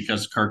play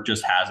because Kirk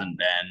just hasn't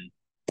been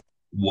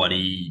what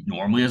he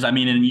normally is. I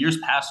mean, in years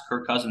past,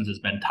 Kirk Cousins has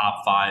been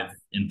top 5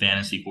 in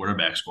fantasy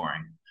quarterback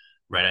scoring,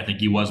 right? I think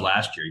he was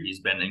last year.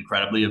 He's been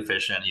incredibly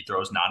efficient. He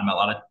throws not a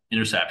lot of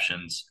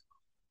interceptions.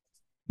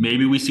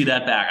 Maybe we see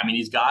that back. I mean,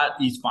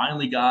 he's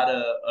finally got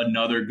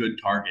another good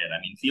target.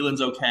 I mean,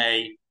 Thielen's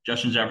okay.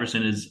 Justin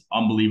Jefferson is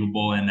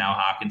unbelievable. And now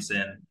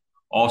Hockenson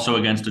also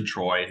against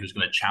Detroit, who's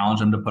going to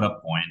challenge him to put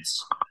up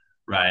points,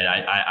 right?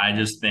 I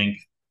just think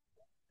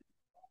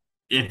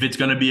if it's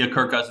going to be a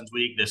Kirk Cousins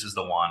week, this is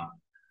the one.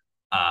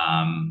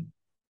 Um,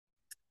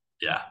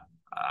 yeah,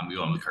 I'm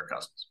going with Kirk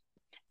Cousins.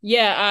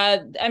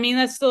 Yeah, I mean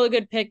that's still a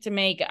good pick to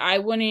make. I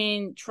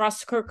wouldn't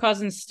trust Kirk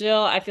Cousins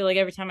still. I feel like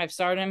every time I've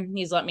started him,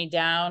 he's let me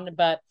down,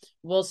 but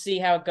we'll see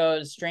how it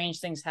goes. Strange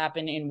things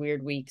happen in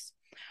weird weeks.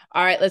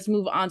 All right, let's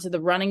move on to the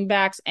running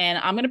backs. And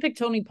I'm going to pick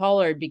Tony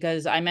Pollard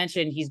because I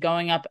mentioned he's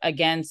going up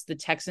against the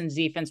Texans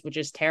defense, which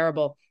is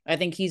terrible. I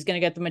think he's going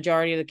to get the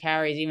majority of the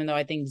carries, even though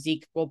I think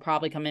Zeke will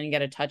probably come in and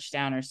get a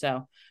touchdown or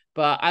so.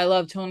 But I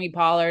love Tony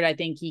Pollard. I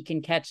think he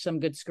can catch some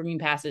good screen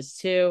passes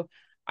too.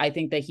 I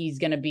think that he's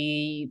going to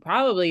be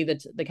probably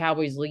the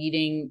Cowboys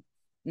leading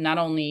not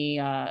only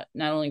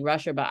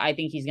rusher, but I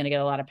think he's going to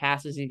get a lot of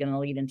passes. He's going to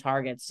lead in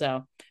targets.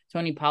 So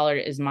Tony Pollard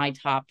is my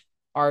top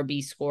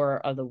RB scorer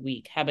of the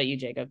week. How about you,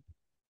 Jacob?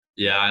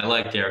 Yeah, I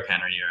like Derrick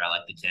Henry here. I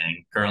like the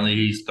King. Currently,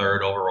 he's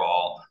third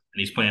overall, and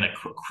he's playing a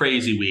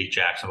crazy week.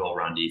 Jacksonville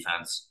run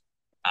defense.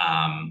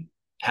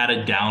 Had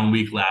a down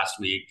week last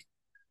week.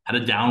 Had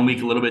a down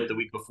week a little bit the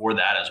week before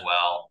that as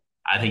well.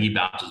 I think he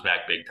bounces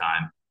back big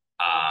time.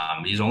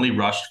 He's only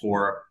rushed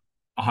for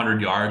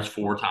 100 yards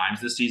 4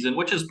 times this season,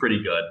 which is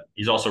pretty good.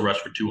 He's also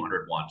rushed for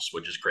 200 once,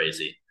 which is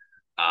crazy.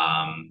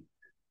 Um,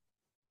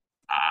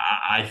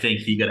 I think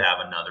he could have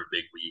another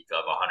big week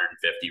of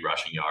 150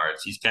 rushing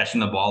yards. He's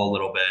catching the ball a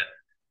little bit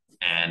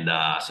and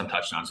some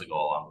touchdowns to go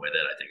along with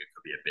it. I think it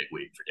could be a big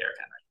week for Derrick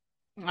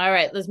Henry. All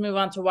right, let's move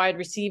on to wide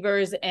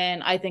receivers.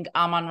 And I think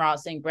Amon-Ra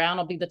St. Brown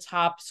will be the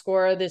top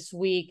scorer this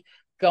week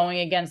going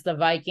against the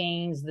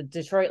Vikings. The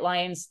Detroit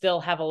Lions still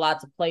have a lot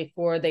to play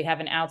for. They have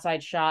an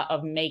outside shot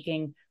of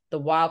making the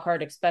wild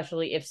card,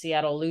 especially if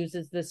Seattle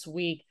loses this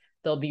week.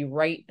 They'll be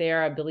right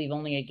there, I believe,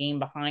 only a game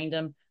behind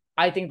them.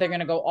 I think they're going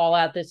to go all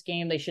out this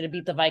game. They should have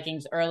beat the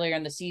Vikings earlier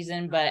in the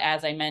season, but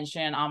as I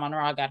mentioned,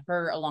 Amon-Ra got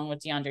hurt along with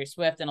DeAndre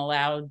Swift and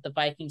allowed the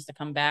Vikings to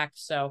come back.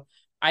 So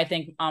I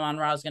think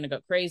Amon-Ra is going to go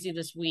crazy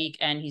this week,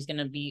 and he's going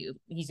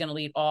to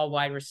lead all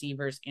wide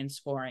receivers in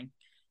scoring.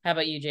 How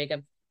about you,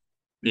 Jacob?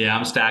 Yeah,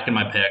 I'm stacking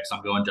my picks.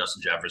 I'm going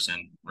Justin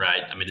Jefferson,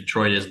 right? I mean,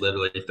 Detroit is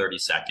literally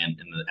 32nd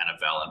in the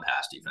NFL in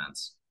pass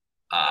defense.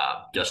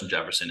 Justin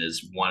Jefferson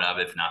is one of,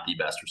 if not the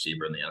best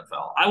receiver in the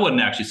NFL. I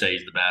wouldn't actually say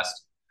he's the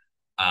best.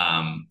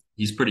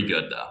 He's pretty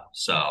good though.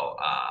 So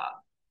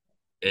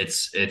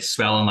it's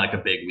smelling like a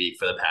big week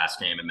for the pass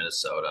game in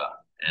Minnesota,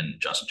 and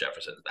Justin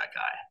Jefferson is that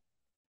guy.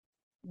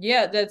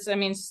 Yeah,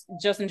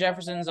 Justin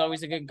Jefferson is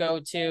always a good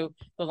go-to.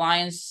 The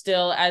Lions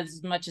still,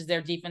 as much as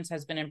their defense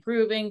has been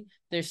improving,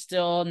 they're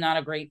still not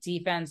a great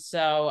defense,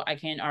 so I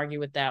can't argue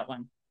with that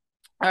one.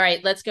 All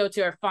right, let's go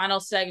to our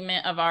final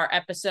segment of our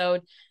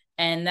episode,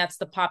 and that's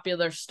the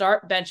popular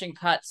start, bench, and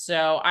cut.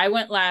 So I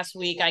went last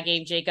week. I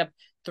gave Jacob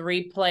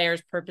 3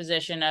 players per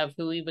position of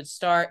who he would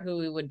start, who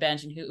he would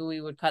bench, and who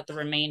he would cut the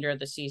remainder of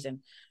the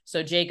season.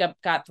 So Jacob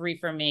got 3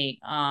 for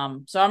me.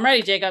 So I'm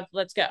ready, Jacob.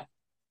 Let's go.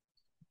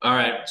 All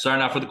right,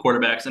 starting off with the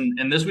quarterbacks,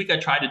 and this week I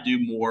tried to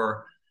do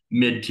more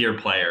mid-tier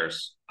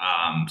players,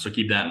 so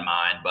keep that in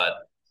mind. But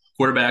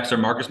quarterbacks are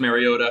Marcus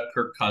Mariota,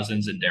 Kirk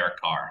Cousins, and Derek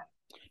Carr.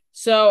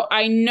 So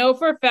I know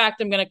for a fact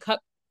I'm going to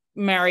cut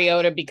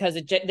Mariota because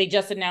they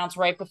just announced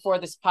right before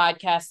this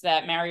podcast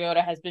that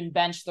Mariota has been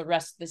benched the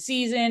rest of the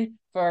season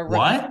for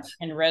what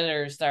and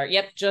Ritter start.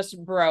 Yep,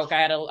 just broke.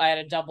 I had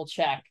a double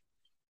check.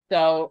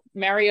 So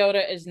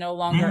Mariota is no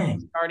longer a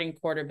starting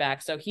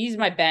quarterback. So he's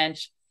my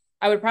bench.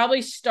 I would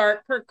probably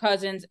start Kirk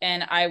Cousins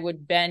and I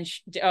would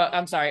bench.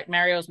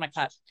 Mario's my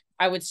cut.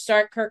 I would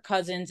start Kirk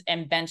Cousins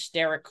and bench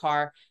Derek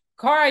Carr.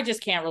 Carr, I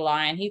just can't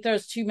rely on. He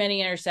throws too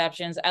many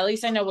interceptions. At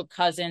least I know with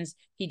Cousins,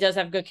 he does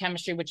have good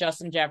chemistry with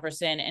Justin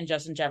Jefferson, and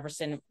Justin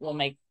Jefferson will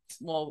make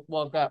him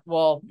look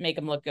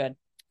good.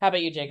 How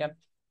about you, Jacob?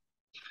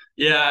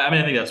 Yeah, I mean,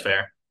 I think that's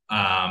fair.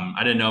 I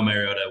didn't know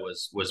Mariota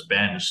was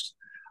benched.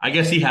 I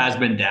guess he has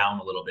been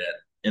down a little bit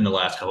in the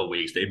last couple of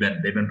weeks. They've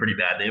been pretty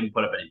bad. They haven't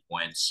put up any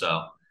points.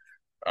 So,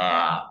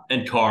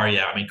 and Carr,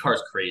 yeah, I mean,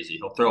 Carr's crazy.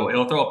 He'll throw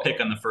a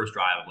pick on the first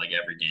drive of like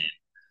every game,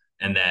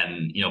 and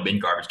then in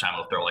garbage time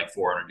he'll throw like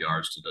 400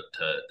 yards to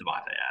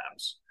Davante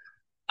Adams.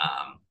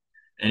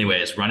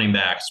 Anyways, running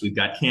backs, we've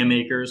got Cam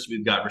Akers,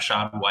 we've got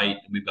Rachaad White,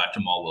 and we've got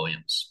Jamal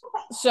Williams.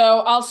 So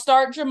I'll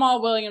start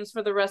Jamal Williams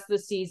for the rest of the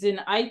season.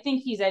 I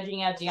think he's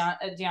edging out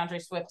DeAndre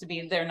Swift to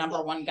be their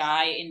number 1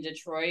 guy in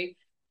Detroit.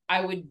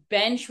 I would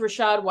bench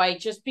Rachaad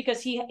White just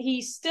because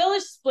he still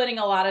is splitting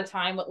a lot of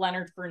time with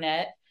Leonard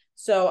Fournette.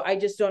 So I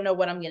just don't know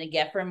what I'm going to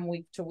get from him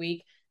week to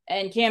week.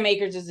 And Cam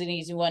Akers is an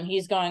easy one.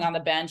 He's going on the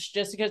bench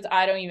just because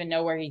I don't even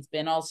know where he's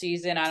been all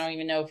season. I don't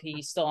even know if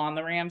he's still on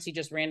the Rams. He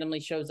just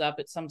randomly shows up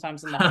at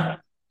sometimes in the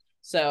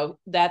So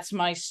that's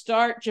my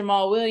start,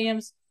 Jamal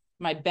Williams.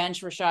 My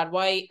bench, Rachaad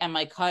White, and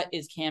my cut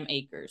is Cam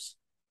Akers.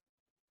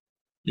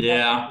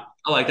 Yeah,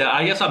 I like that.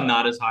 I guess I'm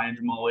not as high on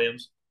Jamal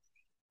Williams.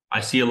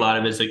 I see a lot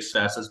of his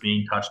success as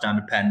being touchdown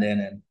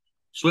dependent, and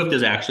Swift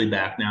is actually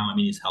back now. I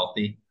mean, he's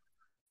healthy.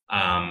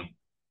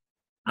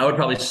 I would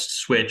probably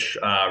switch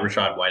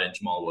Rachaad White and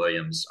Jamal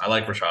Williams. I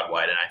like Rachaad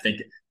White, and I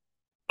think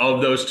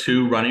of those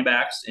 2 running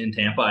backs in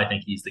Tampa, I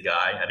think he's the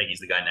guy. I think he's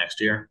the guy next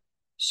year.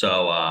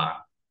 So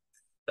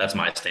That's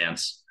my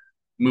stance.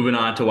 Moving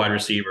on to wide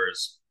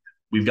receivers,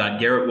 we've got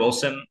Garrett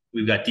Wilson,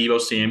 we've got Deebo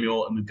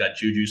Samuel, and we've got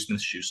Juju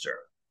Smith-Schuster.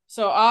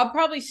 So I'll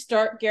probably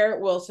start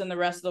Garrett Wilson the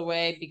rest of the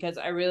way because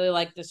I really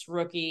like this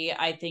rookie.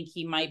 I think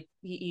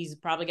he's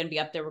probably going to be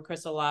up there with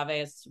Chris Olave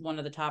as one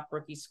of the top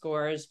rookie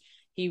scorers.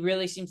 He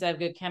really seems to have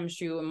good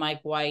chemistry with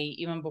Mike White.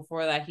 Even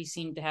before that, he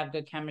seemed to have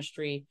good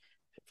chemistry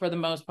for the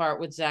most part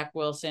with Zach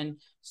Wilson.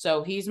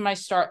 So he's my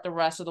start the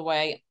rest of the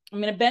way.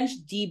 I'm going to bench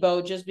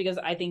Deebo just because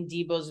I think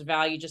Deebo's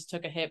value just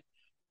took a hit,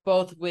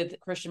 both with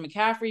Christian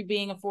McCaffrey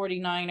being a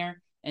 49er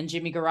and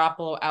Jimmy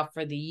Garoppolo out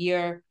for the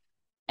year.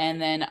 And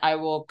then I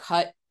will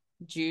cut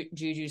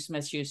Juju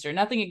Smith-Schuster.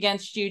 Nothing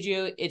against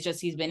Juju. It's just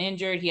he's been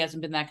injured. He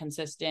hasn't been that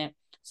consistent.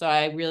 So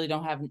I really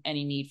don't have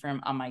any need for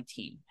him on my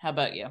team. How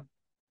about you?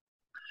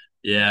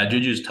 Yeah,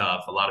 Juju's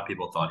tough. A lot of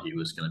people thought he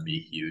was going to be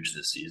huge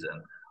this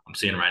season. I'm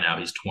seeing right now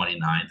he's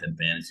 29th in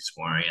fantasy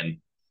scoring, and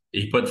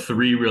he put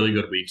 3 really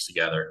good weeks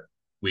together,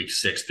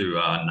 weeks 6 through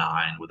 9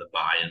 with a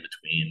bye in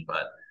between.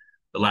 But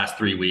the last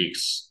 3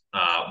 weeks,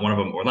 one of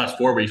them, or last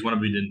 4 weeks, one of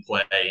them he didn't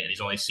play, and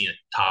he's only seen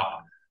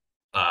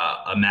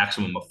a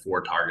maximum of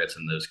 4 targets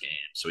in those games.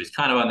 So he's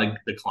kind of on the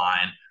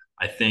decline.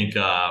 I think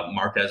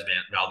Marquez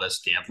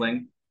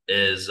Valdes-Scantling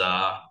is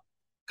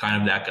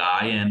kind of that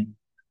guy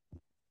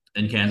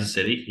in Kansas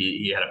City.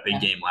 He had a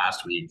big game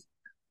last week.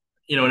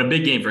 And a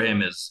big game for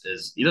him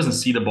is he doesn't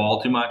see the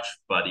ball too much,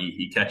 but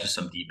he catches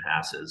some deep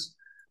passes.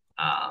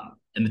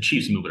 And the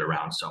Chiefs move it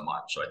around so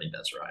much, so I think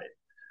that's right.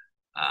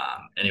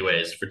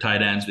 Anyways, for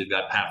tight ends, we've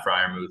got Pat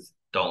Freiermuth,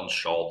 Dalton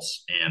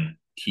Schultz, and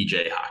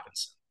TJ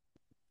Hockenson.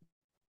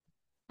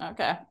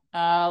 Okay.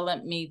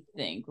 Let me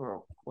think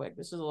real quick.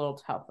 This is a little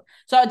tougher.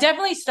 So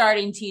definitely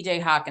starting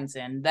TJ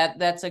Hockenson.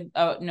 That's a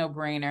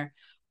no-brainer.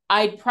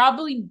 I'd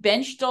probably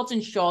bench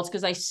Dalton Schultz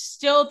because I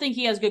still think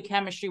he has good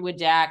chemistry with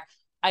Dak.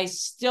 I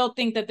still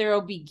think that there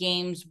will be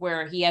games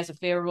where he has a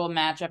favorable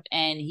matchup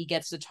and he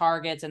gets the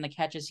targets and the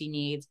catches he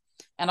needs.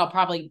 And I'll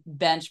probably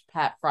bench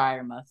Pat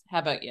Freiermuth. How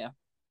about you?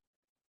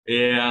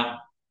 Yeah.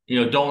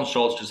 Dalton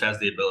Schultz just has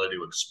the ability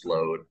to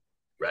explode,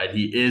 right?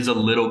 He is a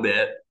little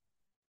bit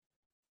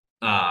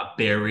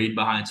buried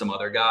behind some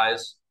other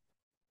guys.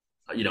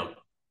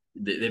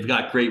 They've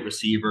got great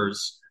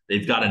receivers.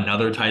 They've got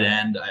another tight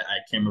end. I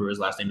can't remember his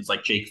last name. It's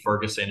like Jake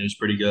Ferguson, who's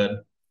pretty good.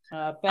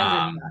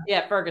 Ferguson.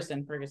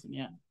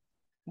 Yeah.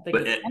 But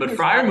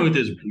Freiermuth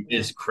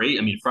is great.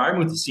 I mean,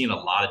 Freiermuth is seeing a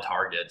lot of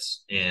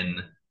targets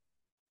in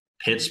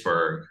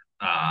Pittsburgh.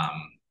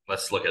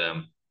 Let's look at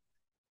him.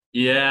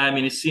 Yeah, I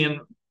mean, he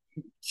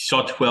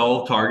saw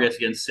 12 targets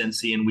against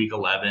Cincy in week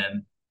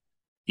 11.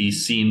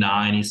 He's seen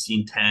 9, he's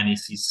seen 10, he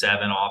sees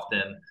 7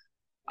 often.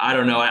 I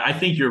don't know. I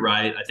think you're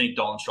right. I think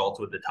Dalton Schultz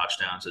with the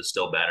touchdowns is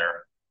still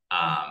better.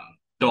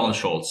 Dalton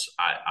Schultz,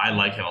 I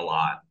like him a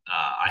lot.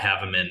 I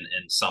have him in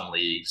some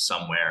leagues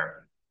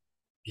somewhere.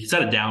 He's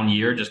had a down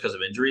year just because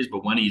of injuries,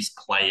 but when he's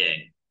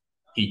playing,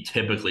 he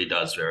typically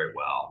does very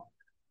well.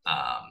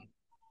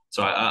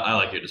 So I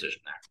like your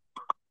decision there.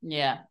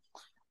 Yeah.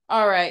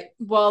 All right.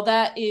 Well,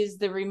 that is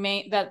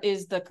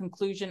the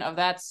conclusion of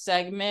that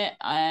segment,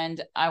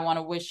 and I want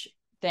to wish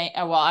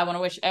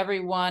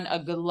everyone a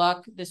good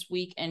luck this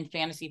week in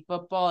fantasy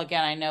football.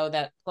 Again, I know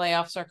that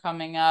playoffs are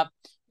coming up.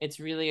 It's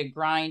really a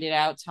grinded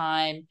out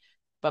time.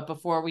 But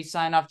before we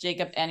sign off,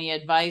 Jacob, any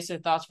advice or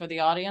thoughts for the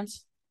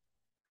audience?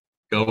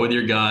 Go with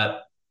your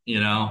gut.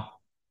 I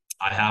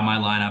have my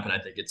lineup, and I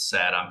think it's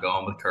set. I'm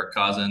going with Kirk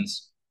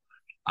Cousins.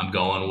 I'm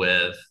going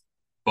with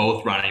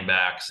both running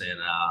backs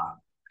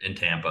in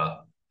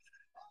Tampa.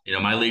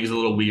 My league is a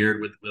little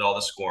weird with all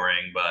the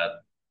scoring, but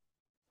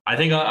I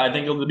think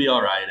it'll be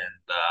all right.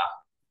 And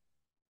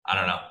I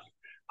don't know.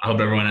 I hope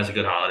everyone has a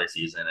good holiday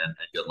season and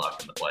good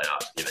luck in the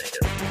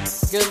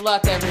playoffs. Good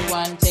luck,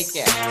 everyone. Take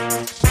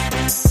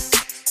care.